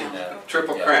Triple I've seen Crown. that.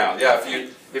 Triple Yeah. Crown, yeah,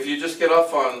 if you just get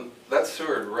off on, that's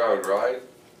Seward Road, right?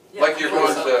 Yeah, Like you're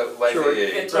going to Lake Sure.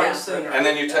 It's E, right sooner. and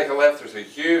then you take a left, there's a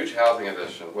huge housing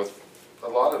addition with a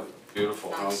lot of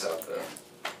beautiful homes Nice, out there.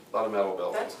 yeah. A lot of metal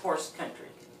buildings. That's horse country.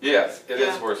 Yes, it is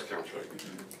Yeah. horse country.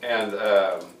 And,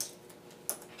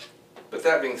 but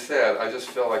that being said, I just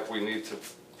feel like we need to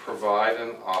provide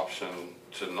an option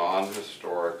to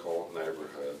non-historical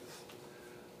neighborhoods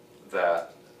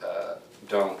that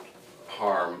don't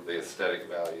harm the aesthetic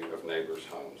value of neighbors'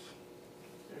 homes.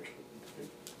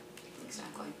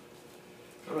 Exactly.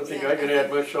 I don't think I can add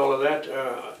much to all of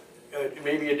that.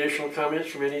 Maybe additional comments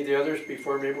from any of the others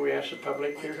before maybe we ask the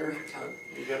public here?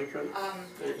 You got a comment?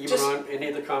 Even Just- on any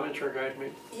of the comments our guys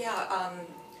made? Yeah,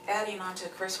 adding on to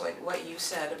Chris, what you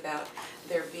said about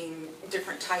there being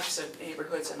different types of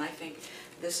neighborhoods, and I think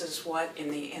this is what in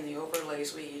the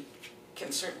overlays we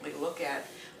can certainly look at,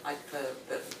 like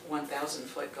the 1,000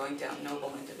 foot going down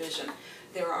Noble and Division.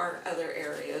 There are other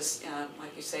areas,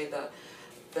 like you say,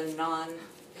 the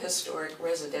non-historic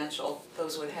residential,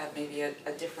 those would have maybe a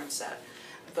different set.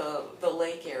 The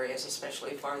lake areas,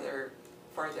 especially farther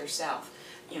south,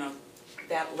 you know,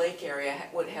 that lake area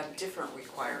would have different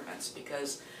requirements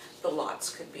because the lots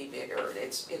could be bigger.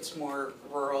 It's more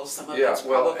rural, some of Yeah, it's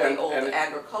well, probably and- old and-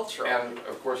 agricultural. And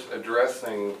of course,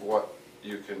 addressing what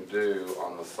you can do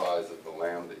on the size of the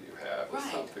land that you have is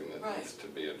Right, something that right. needs to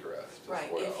be addressed as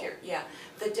Right, well. if you're, yeah,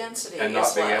 the density is And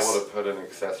not being less. able to put an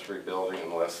accessory building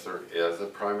unless there is a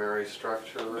primary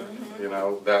structure, Mm-hmm. you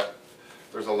know,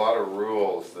 there's a lot of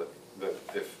rules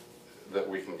that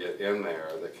we can get in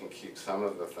there that can keep some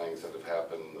of the things that have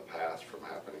happened in the past from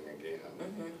happening again.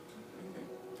 Mhm.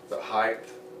 The height,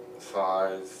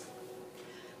 size,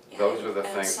 Yeah, those are the and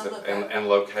things some that, of that- and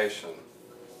location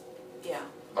Yeah,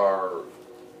 are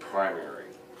primary.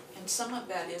 and some of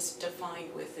that is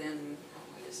defined within,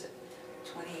 what is it,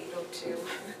 2802?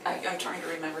 I'm trying to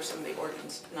remember some of the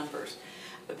ordinance numbers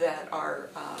that are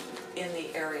in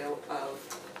the area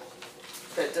of,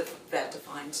 that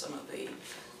define some of the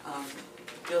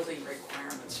building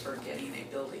requirements for getting a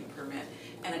building permit.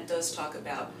 And it does talk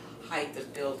about height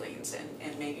of buildings,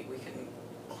 and maybe we can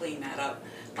clean that up,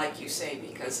 like you say,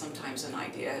 because sometimes an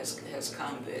idea has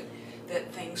come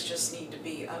that things just need to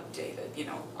be updated, you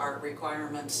know, our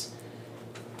requirements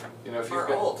You know, if you've are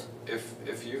got, old,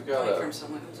 if you've got coming a, from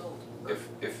someone who's old.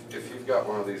 if you've got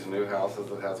one of these new houses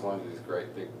that has one of these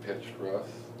great big pitched roofs,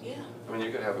 Yeah, I mean,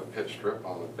 you could have a pitched roof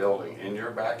on the building in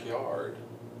your backyard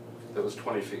that was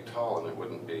 20 feet tall and it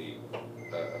wouldn't be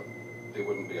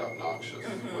obnoxious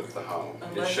Mhm. with the home. It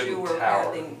Unless you shouldn't were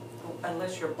tower.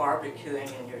 unless you're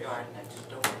barbecuing in your yard next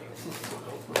door.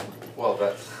 Well,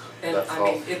 that's And I all.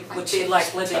 mean, it would be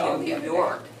like living Oh, in the New other day.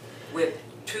 York with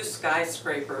two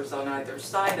skyscrapers on either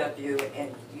side of you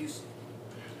and you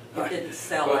didn't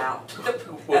sell Well, out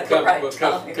We'll at the come, right we'll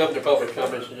time. come to public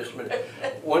comments in just a minute.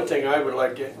 One thing I would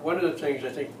like to, one of the things I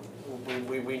think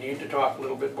we need to talk a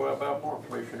little bit more about more,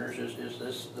 commissioners, is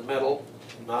this, the metal,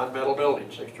 non-metal building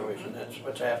situation. That's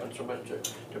what's happened so much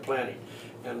to planning.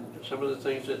 And some of the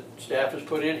things that staff has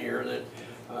put in here that,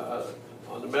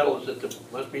 on the metal is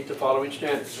that must meet the following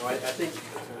standards. So I think,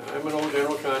 I'm an old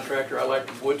general contractor, I like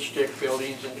wood stick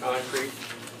buildings and concrete,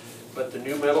 but the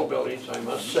new metal buildings, I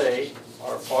must say,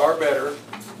 are far better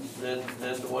than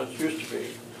the ones used to be.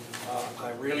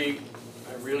 I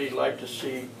really like to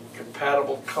see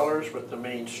compatible colors with the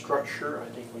main structure. I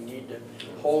think we need to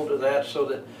hold to that so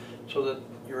that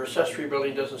your accessory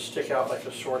building doesn't stick out like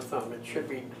a sore thumb. It should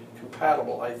be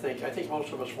compatible, I think. I think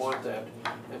most of us want that,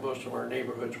 and most of our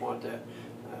neighborhoods want that.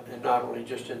 And not only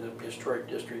just in the historic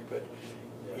district, but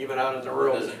even out in the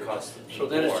rural Doesn't district. cost So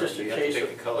then it's more. just a You have case to of,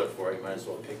 pick a color for it, you might as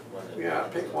well pick one that. yeah,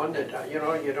 pick one that, you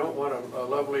know, you don't want a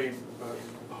lovely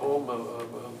home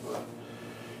of,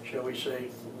 shall we say,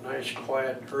 nice,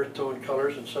 quiet, earth tone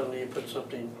colors, and suddenly you put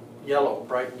something yellow,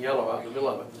 bright and yellow out in the middle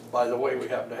of it. By the way, we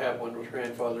happen to have one that was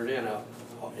grandfathered in out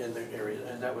in the area,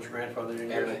 and that was grandfathered in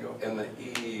years ago. And the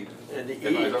eaves. And the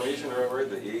Am I eaves, using the right word?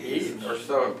 The eaves Eaves. are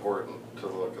so important to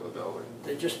the look of the building.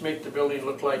 they just make the building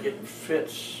look like it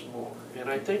fits more. And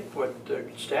I think what the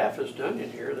staff has done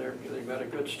in here, they've got a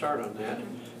good start on that.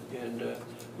 And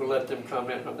we'll let them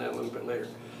comment on that a little bit later.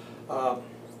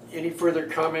 Any further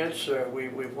comments?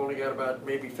 We've only got about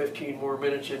maybe 15 more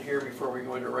minutes in here before we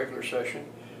go into regular session.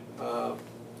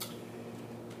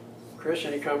 Chris,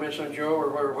 any comments on Joe or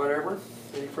whatever?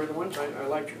 Any further ones? I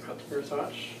liked your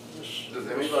thoughts. Does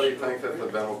anybody think that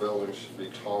the metal building should be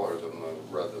taller than the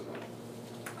resident?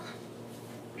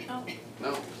 no,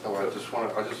 No, so I just want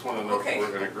to know okay. if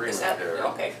we're in Is agreement that, here.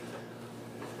 okay.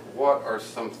 What are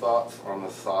some thoughts on the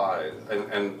side?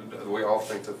 And we all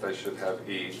think that they should have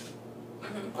eaves, I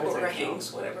think so.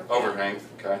 Overhangs, whatever. overhangs,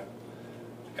 okay?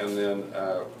 And then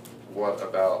what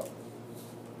about,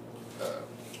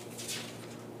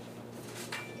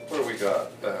 what do we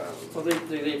got?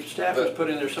 Well, staff has put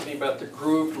in there something about the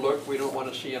grooved look. We don't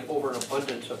want to see an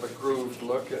overabundance of a grooved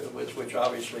look, which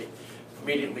obviously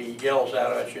immediately yells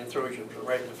out at you and throws you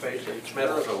right in the face that it's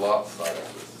metal. There's a lot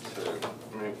sizes too.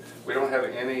 I mean, we don't have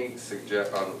any on,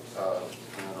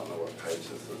 I don't know what page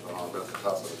this is on, but at the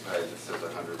top of the page it says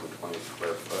 120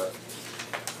 square foot.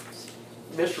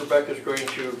 Miss Rebecca's going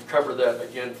to cover that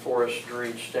again for us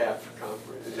during staff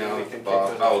conference. Down We at the can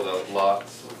bottom, take on- oh, the lot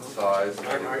size.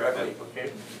 I believe,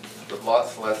 okay. The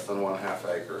lots less than 1/2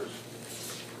 acres.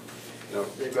 You know,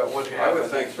 They've got 1/2. I would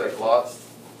think that lots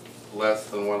less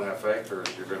than 1/2 acres,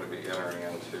 you're going to be entering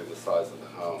into the size of the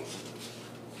home.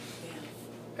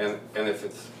 And if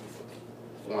it's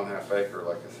 1/2 acre,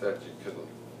 like I said, you couldn't,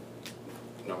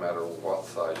 no matter what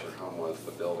size your home was,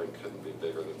 the building couldn't be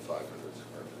bigger than 500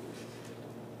 square feet.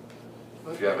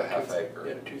 If you have a 1/2 acre.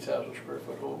 Yeah, 2,000 square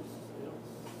foot home,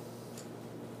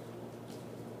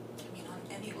 I mean, on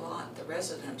any lot, the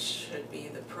residence should be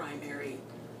the primary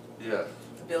Yeah,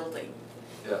 building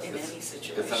yes. in any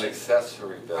situation. It's an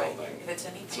accessory Right, building. if it's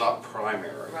anything. It's not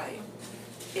primary. Right.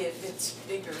 If it's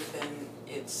bigger, then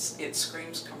it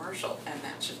screams commercial, and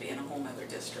that should be in a whole nother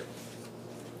district.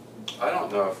 I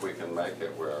don't know if we can make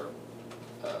it where,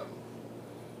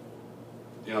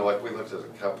 you know, like we looked at a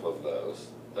couple of those,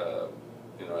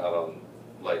 you know, out on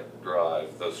Lake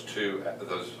Drive, the two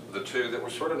that were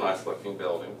sort of nice looking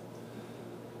buildings.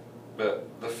 But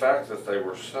the fact that they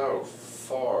were so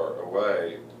far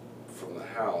away from the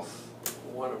house,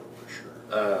 one of them for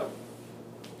sure.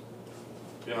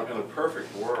 you know, in a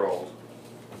perfect world,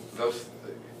 those,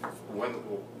 when, you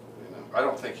know, I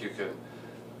don't think you can,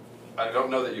 I don't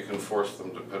know that you can force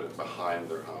them to put it behind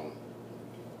their home.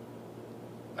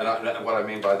 And what I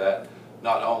mean by that,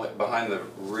 not only behind the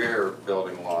rear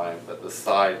building line, but the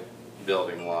side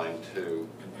building line too.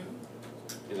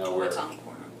 You know, Oh, where. it's on a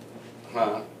corner.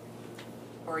 Huh?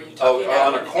 Or are you talking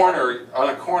about? On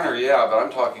a corner, yeah, but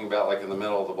I'm talking about like in the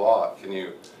middle of the block. Can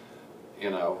you,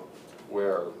 you know,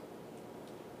 where,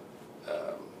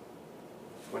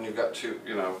 when you've got two,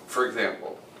 you know, for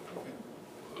example,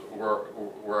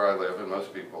 where I live and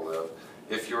most people live,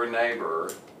 if your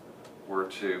neighbor were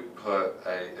to put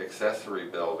a accessory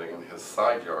building in his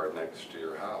side yard next to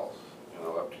your house, you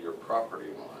know, up to your property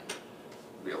line,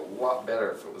 it'd be a lot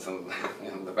better if it was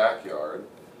in the backyard,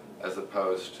 as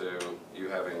opposed to you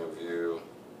having a view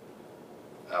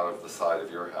out of the side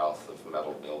of your house of the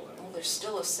metal building. Well, there's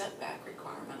still a setback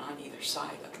requirement on either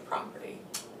side of the property.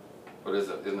 What is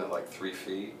it, isn't it like 3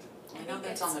 feet? I know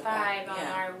that's on the back, It's 5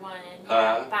 yeah. on R1,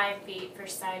 Huh? yeah, 5 feet for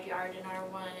side yard in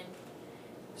R1.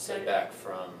 Setback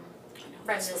from I know From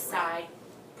that's the the side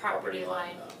property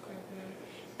line.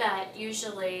 But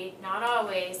usually, not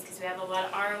always, because we have a lot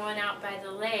of R1 out by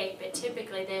the lake, but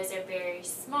typically those are very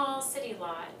small city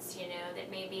lots, you know,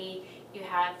 that maybe you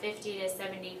have 50 to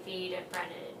 70 feet of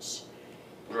frontage.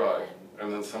 Right,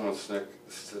 and then someone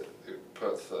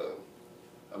puts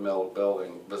a metal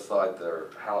building beside their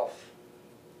house.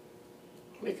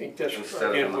 I think that's, Instead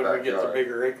of again, in the when we get the backyard.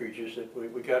 bigger acreages, that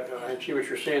we got, I see what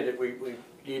you're saying, that we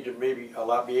need to maybe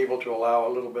be able to allow a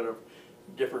little bit of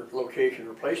different location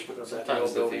or placement of that metal sometimes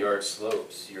if the building. yard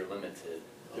slopes, you're limited.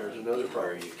 There's on another where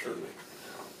part, you can- certainly.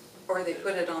 Or they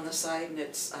put it on the side and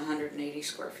it's 180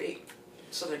 square feet.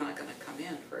 So they're not gonna come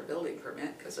in for a building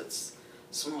permit because it's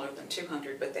smaller than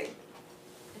 200, but they,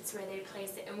 It's where they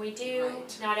place it, and we do,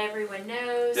 Right. not everyone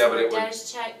knows Yeah, but or it would-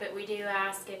 does check, but we do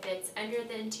ask if it's under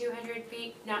than 200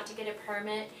 feet, not to get a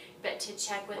permit, but to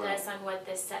check with Wow. us on what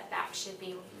the setback should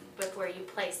be before you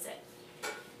place it.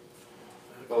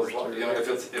 Well, you know, if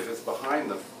it's behind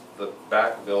the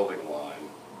back building line,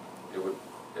 it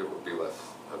would be less,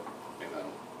 you know,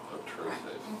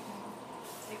 obtrusive.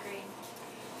 Agreed.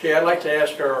 Okay, I'd like to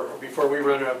ask before we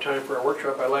run out of time for our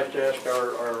workshop, I'd like to ask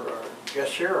our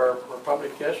guests here, our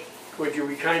public guests, would you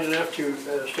be kind enough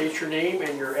to state your name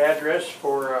and your address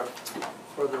for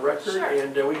the record? Sure.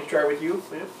 And we can start with you,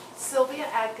 ma'am. Sylvia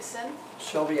Atkinson,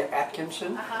 Sylvia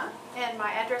Atkinson. and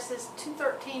my address is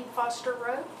 213 Foster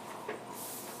Road.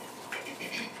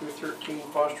 213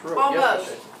 Foster Road. Almost,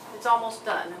 Yes, it's almost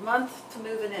done, a month to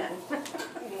moving in.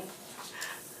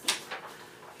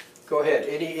 go ahead.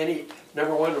 Any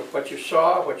number one, what you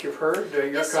saw, what you've heard, your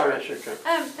Yes, sir. comments are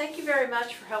coming. Thank you very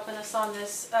much for helping us on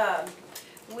this.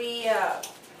 We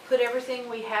put everything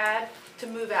we had to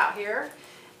move out here,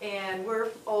 and we're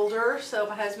older, so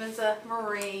my husband's a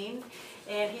Marine,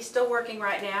 and he's still working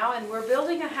right now, and we're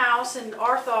building a house, and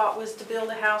our thought was to build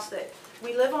a house that,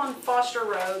 we live on Foster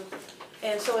Road,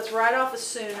 and so it's right off of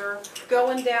Sooner,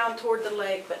 going down toward the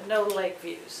lake, but no lake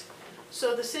views.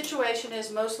 So the situation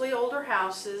is mostly older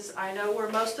houses. I know where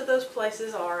most of those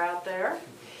places are out there.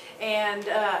 And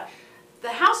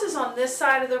the houses on this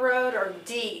side of the road are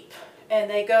deep and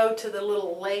they go to the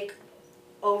little lake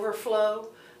overflow.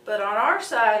 But on our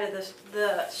side of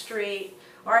the street,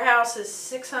 our house is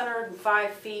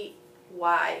 605 feet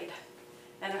wide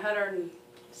and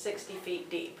 160 feet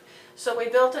deep. So we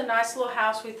built a nice little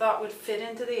house we thought would fit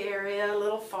into the area, a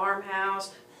little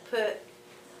farmhouse, put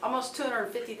almost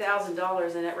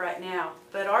 $250,000 in it right now.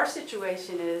 But our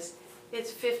situation is,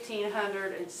 it's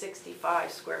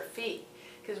 1,565 square feet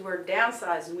because we're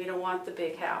downsizing. We don't want the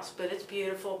big house, but it's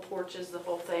beautiful, porches, the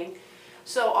whole thing.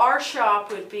 So our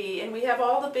shop would be, and we have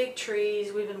all the big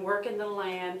trees, we've been working the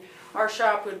land. Our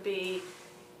shop would be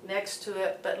next to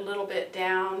it, but a little bit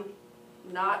down,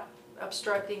 not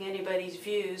obstructing anybody's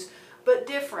views, but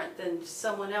different than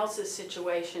someone else's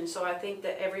situation. So I think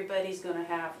that everybody's gonna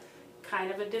have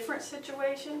kind of a different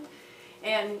situation.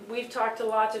 And we've talked to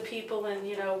lots of people and,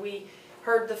 you know, we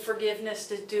heard the forgiveness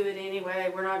to do it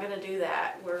anyway. We're not gonna do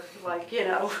that. We're like, you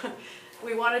know,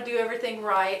 we wanna do everything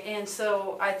right. And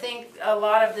so I think a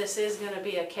lot of this is gonna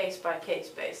be a case-by-case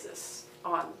basis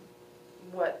on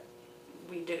what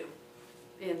we do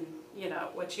in, you know,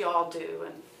 what y'all do.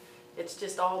 And it's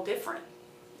just all different.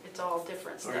 It's all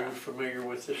different stuff. Are you familiar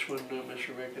with this one, Ms.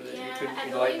 Rebecca, that you Yeah, can I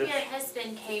enlighten believe us? your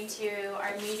husband came to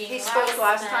our meeting He last spoke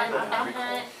last time, month.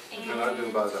 uh-huh. And I've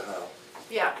been by the house.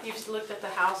 Yeah, you've looked at the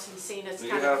house and seen it's Do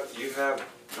kind of.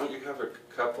 don't you have a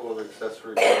couple of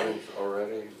accessory buildings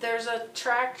already? There's a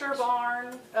tractor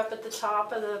barn up at the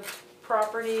top of the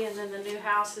property and then the new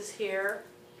house is here.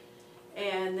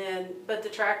 And then, but the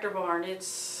tractor barn,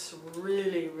 it's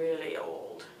really, really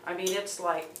old. I mean, it's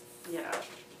like, you know,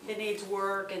 it needs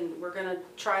work and we're gonna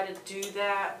try to do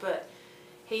that, but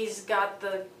he's got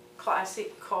the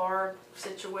classic car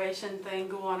situation thing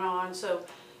going on, so,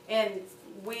 and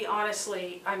we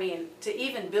honestly, I mean, to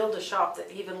even build a shop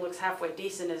that even looks halfway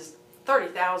decent is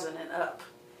 $30,000 and up.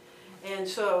 And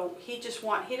so he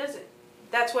doesn't,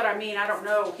 that's what I mean, I don't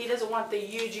know, he doesn't want the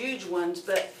huge ones,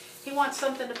 but he wants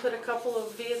something to put a couple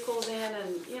of vehicles in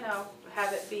and, you know,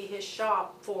 have it be his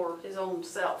shop for his own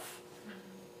self.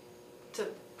 To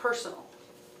personal.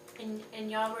 And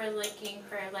y'all were looking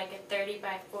for like a 30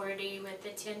 by 40 with a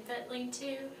 10-foot lean-to?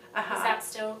 Is Uh-huh. that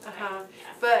still? Uh-huh.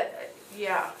 Yeah. But,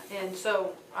 yeah, and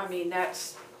so, I mean,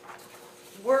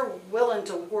 we're willing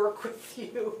to work with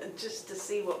you and just to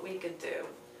see what we could do.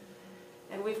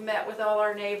 And we've met with all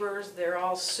our neighbors, they're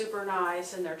all super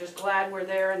nice and they're just glad we're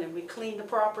there, and then we cleaned the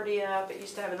property up. It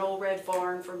used to have an old red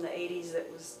barn from the 80s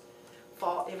that was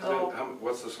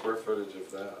What's the square footage of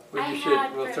that? Well, you I said,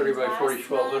 had well, from 30 by 40, last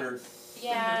 1,200.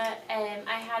 Yeah,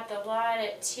 I had the lot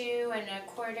at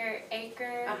 2¼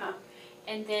 acre. Uh-huh.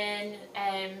 And then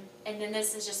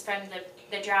this is just from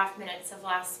the draft minutes of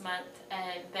last month,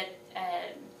 but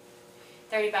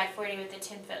 30 by 40 with a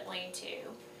 10-foot lean-to.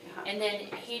 Uh-huh. And then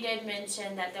he did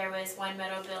mention that there was one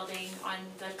metal building on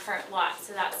the current lot,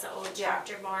 so that's the old Yeah.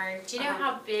 tractor barn. Do you know Uh-huh.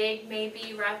 how big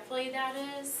maybe roughly that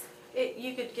is?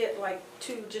 You could get like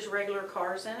 2 just regular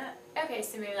cars in it. Okay,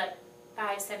 so maybe like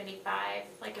 575,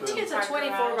 like a I think it's a two-car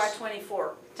 24 by garage.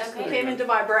 24. Just Okay. came into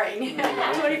my brain.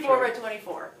 Yeah. 24 by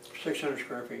 24. 600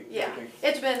 square feet. I Yeah, think.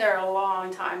 it's been there a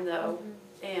long time though.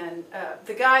 And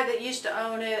the guy that used to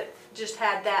own it just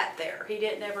had that there. He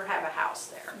didn't ever have a house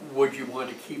there. Would you want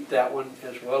to keep that one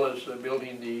as well as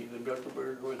building the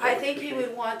Bilderberg? I think he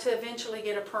would want to eventually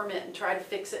get a permit and try to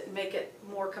fix it and make it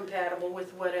more compatible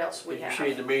with what else we You're have.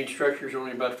 saying the main structure is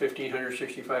only about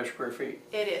 1,565 square feet?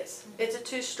 It is. It's a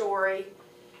 2-story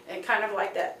and kind of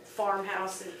like that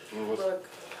farmhouse Well, look.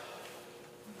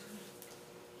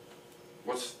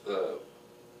 What's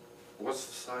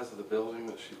the size of the building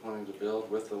that she's wanting to build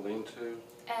with the lean-to?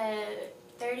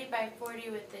 30 by 40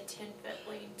 with the 10-foot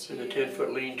lean-to. And the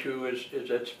 10-foot lean-to is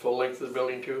that full length of the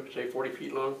building too, say 40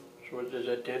 feet long? So is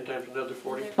that 10 times another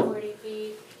 40? Another 40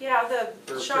 feet. Yeah,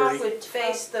 the Or shop 30. would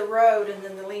face the road and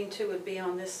then the lean-to would be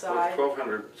on this So side. it's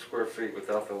 1,200 square feet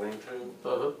without the lean-to?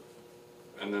 Uh-huh.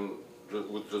 And then,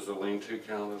 does the lean-to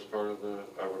count as part of the,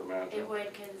 I would imagine? It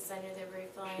would because it's under the roof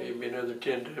So line. it'd be another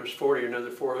 10 times 40,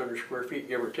 another 400 square feet,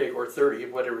 give or take, or 30,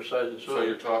 whatever size it's So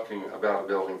you're on. talking about a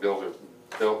building built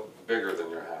bigger than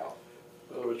your house?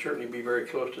 Well, it would certainly be very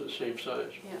close to the same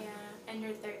size. Yeah. Yeah, under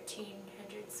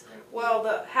 1,300 square feet. Well,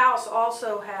 the house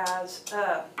also has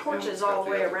And porches it's got all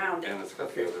the way other- around it. And it's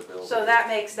got the other building. So that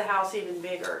makes the house even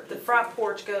bigger. The front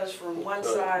porch goes from one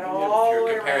So side if all the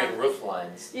way you're comparing around. roof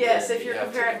lines. Yes, then if you you're have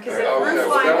to comparing- 'cause compare- if Oh, the okay, roof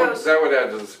well, line that would- goes- That would add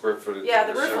to the square footage. Yeah,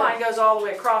 the Sure. roof line goes all the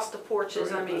way across the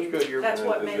porches. I That's mean, good. that's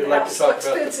what made We'd the like to house so talk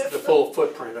about the expensive. full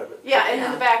footprint of it. Yeah, and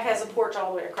then the back has a porch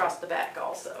all the way across the back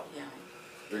also. Yeah,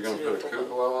 You're gonna put a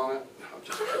cupola on it? No, I'm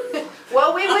just kidding.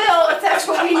 Well, we will, if that's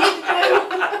what we need to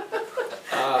do.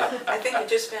 I think you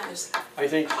just found his I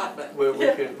think hot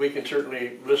button. we can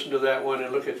certainly listen to that one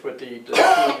and look at what the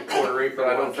 2.25 acre But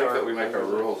I don't ones think are. that we make our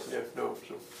rules. Yeah, no,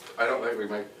 so. I don't think we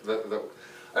make,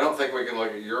 I don't think we can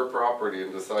look at your property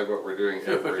and decide what we're doing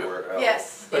everywhere else.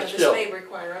 Yes. But Yeah, this still. may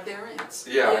require a variance.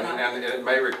 Yeah, you know? and it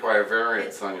may require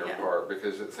variance on your Yeah. part,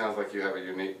 because it sounds like you have a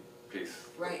unique piece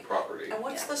Right. of property. And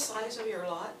what's the size of your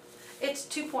lot? It's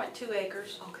 2.2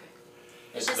 acres. Okay.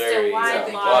 It's It's just a very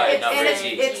wide lot. wide, It's, not and very it's,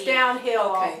 deep. it's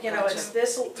downhill, Okay, you know, it's gotcha.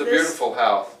 this, It's a this, beautiful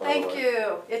house, by the way. thank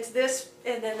you. It's this,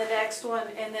 and then the next one,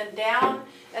 and then down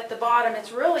at the bottom,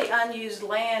 it's really unused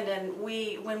land, and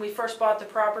when we first bought the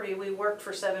property, we worked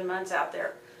for 7 months out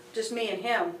there. Just me and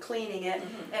him cleaning it,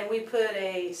 and we put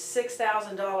a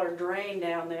 $6,000 drain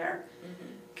down there.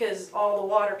 Cause all the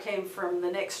water came from the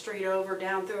next street over,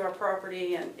 down through our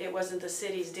property, and it wasn't the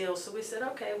city's deal, so we said,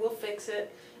 okay, we'll fix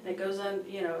it. And it goes on,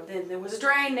 you know, then there was a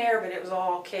drain there, but it was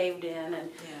all caved in,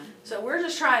 and Yeah. so we're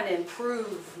just trying to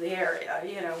improve the area,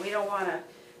 you know, we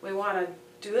wanna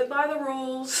do it by the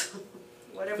rules,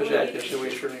 whatever we need Exactly, to so we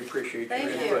do. certainly appreciate your Thank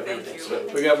you, input. thank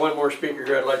you. We got one more speaker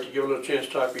here I'd like to give a little chance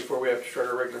to talk before we have to start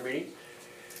our regular meeting.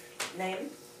 Name,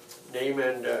 Name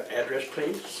and address,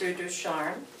 please. Sue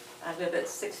Ducharme. I live at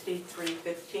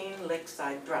 6315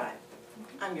 Lakeside Drive.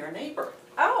 I'm your neighbor,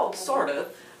 Oh, sort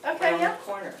of, okay, around yeah, the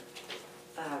corner.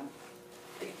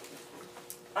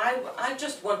 I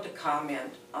just want to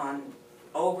comment on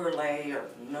overlay or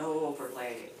no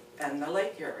overlay and the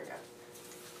lake area.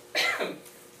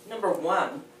 Number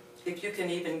one, if you can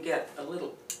even get a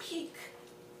little peek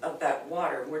of that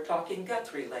water, we're talking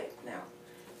Guthrie Lake now.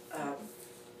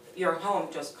 Your home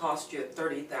just cost you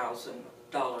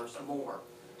 $30,000 more.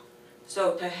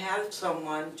 So to have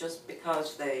someone, just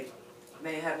because they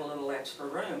may have a little extra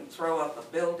room, throw up a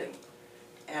building,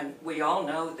 and we all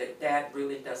know that Dad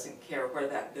really doesn't care where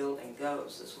that building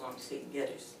goes as long as he can get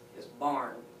his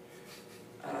barn.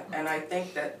 And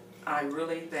I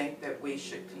really think that we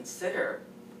should consider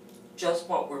just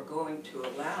what we're going to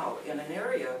allow in an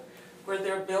area where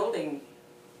they're building,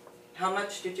 how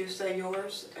much did you say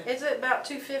yours? it's at about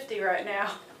 250 right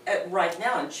now, Right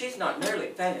now, and she's not nearly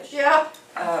finished. yeah,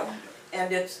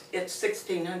 And it's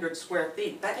 1,600 square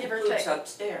feet, that Give or includes take.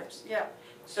 upstairs. yeah,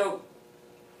 So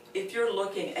if you're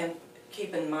looking, and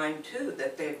keep in mind too,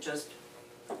 that they've just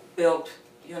built,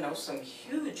 you know, some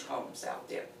huge homes out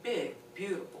there, big,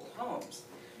 beautiful homes.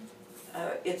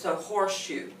 It's a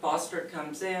horseshoe. Foster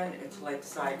comes in, it's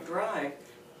Lakeside Drive,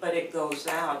 but it goes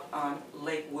out on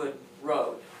Lakewood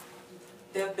Road.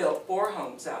 They've built 4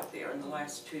 homes out there in the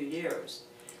last 2 years.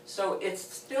 So it's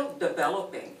still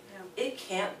developing. It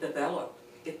can't develop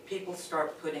if people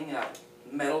start putting up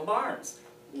metal barns.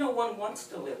 No one wants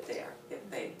to live there if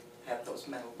they have those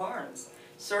metal barns.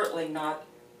 Certainly not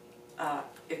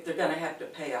if they're gonna have to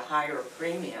pay a higher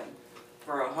premium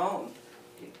for a home.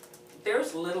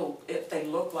 There's little, if they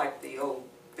look like the old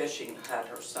fishing hut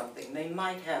or something, they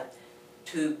might have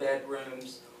 2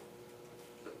 bedrooms.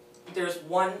 There's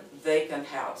one vacant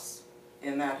house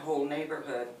in that whole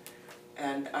neighborhood,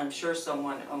 and I'm sure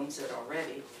someone owns it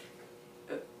already.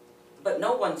 But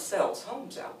no one sells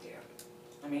homes out there.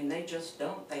 I mean, they just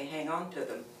don't, they hang on to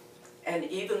them. And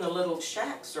even the little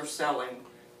shacks are selling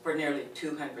for nearly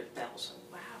 $200,000.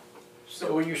 wow.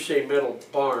 So when you say metal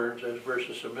barns as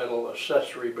versus a metal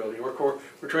accessory building,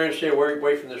 we're trying to stay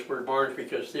away from this word barns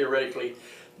because theoretically,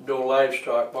 no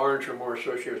livestock. Barns are more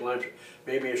associated with livestock.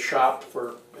 Maybe a shop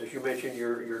for, as you mentioned,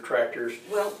 your tractors.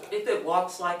 Well, if it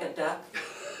walks like a duck,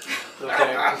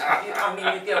 Okay, I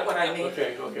mean, you get what I mean?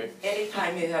 okay, okay.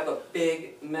 Anytime you have a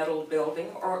big metal building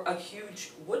or a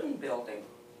huge wooden building,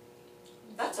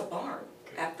 that's a barn.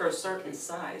 After a certain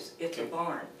size, it's a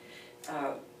barn.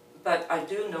 But I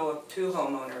do know of 2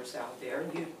 homeowners out there,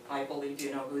 and I believe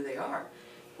you know who they are,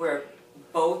 where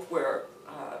both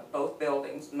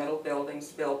buildings, metal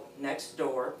buildings built next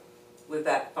door with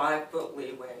that 5-foot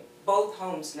leeway. Both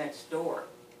homes next door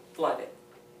flooded.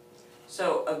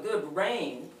 So a good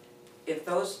rain, if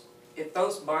those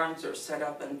barns are set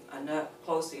up enough,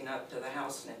 close enough to the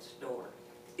house next door,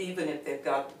 even if they've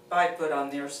got 5 foot on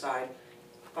their side,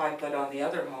 5 foot on the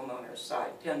other homeowner's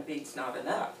side, 10 feet's not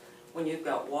enough. When you've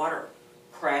got water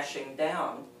crashing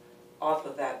down off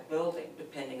of that building,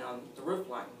 depending on the roof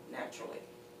line, naturally.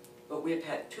 But we've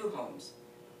had 2 homes,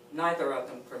 neither of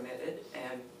them permitted,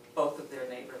 and both of their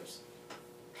neighbors,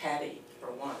 Patty for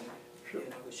one, you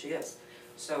know who she is.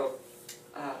 So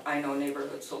I know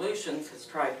Neighborhood Solutions has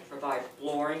tried to provide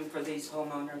flooring for these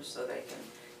homeowners so they can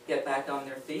get back on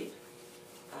their feet.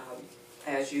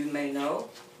 As you may know,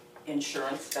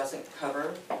 insurance doesn't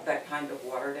cover that kind of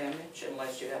water damage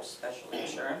unless you have special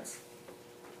insurance.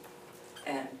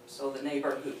 And so the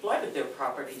neighbor who flooded their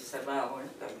property said, well, we're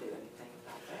not gonna do anything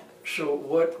about that. So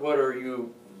what are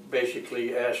you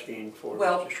basically asking for,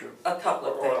 Well, Mr. Shrew? A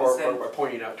couple of things. Or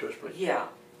pointing out to us, please? Yeah.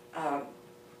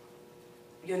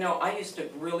 You know, I used to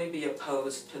really be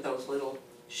opposed to those little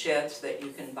sheds that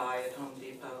you can buy at Home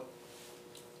Depot.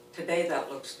 Today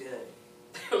that looks good.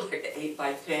 They're like 8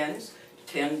 by 10s,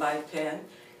 10 by 10.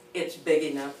 It's big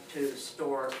enough to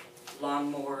store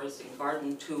lawnmowers and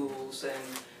garden tools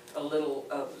and a little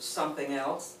of something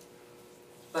else.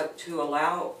 But to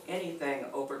allow anything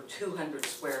over 200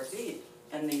 square feet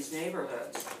in these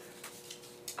neighborhoods.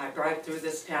 I drive through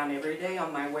this town every day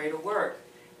on my way to work,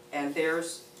 and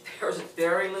there's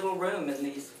very little room in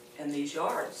these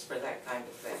yards for that kind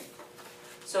of thing.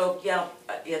 So yeah,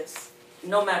 it's,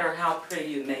 no matter how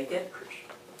pretty you make it,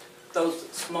 those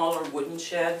smaller wooden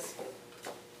sheds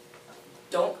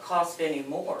don't cost any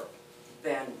more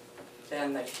than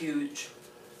the huge,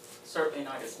 certainly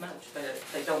not as much, but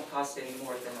they don't cost any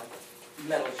more than a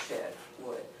metal shed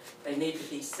would. They need to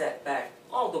be set back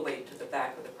all the way to the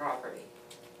back of the property.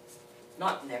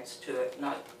 Not next to it,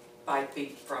 not 5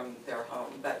 feet from their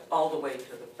home, but all the way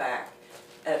to the back.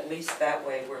 At least that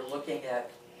way we're looking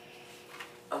at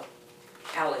a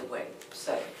alleyway,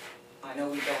 say. I know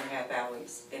we don't have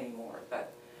alleys anymore,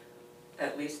 but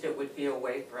at least it would be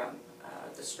away from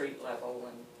the street level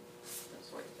and that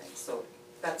sort of thing. So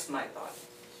that's my thought.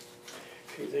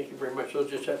 Okay, thank you very much. Those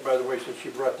just happen, by the way, since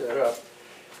you brought that up,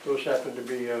 those happen to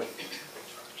be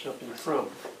something from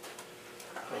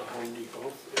Home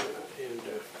Depot, and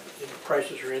the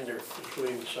prices are in there,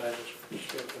 including the sizes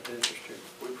of interest too.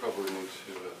 We probably need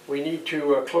to. We need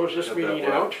to close this Get that meeting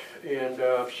right. out, and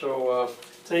so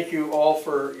thank you all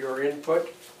for your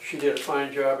input. She did a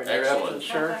fine job in your Excellent. absence,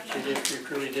 sir. She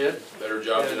truly did. Better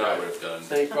job than I And, would have done.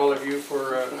 Thank all of you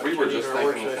for We were attending just our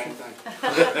work thinking the same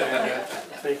session. thing. And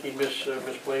thanking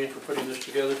Miss Blaine for putting this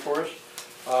together for us.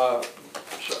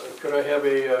 So could I have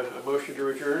a motion to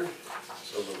adjourn?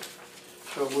 So moved.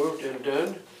 So moved and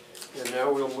done. And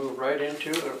now we'll move right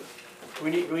into, do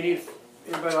we need,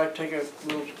 anybody like to take a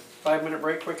little 5-minute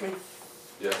break quickly?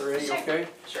 Yes. Ready, okay?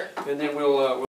 Sure. And then we'll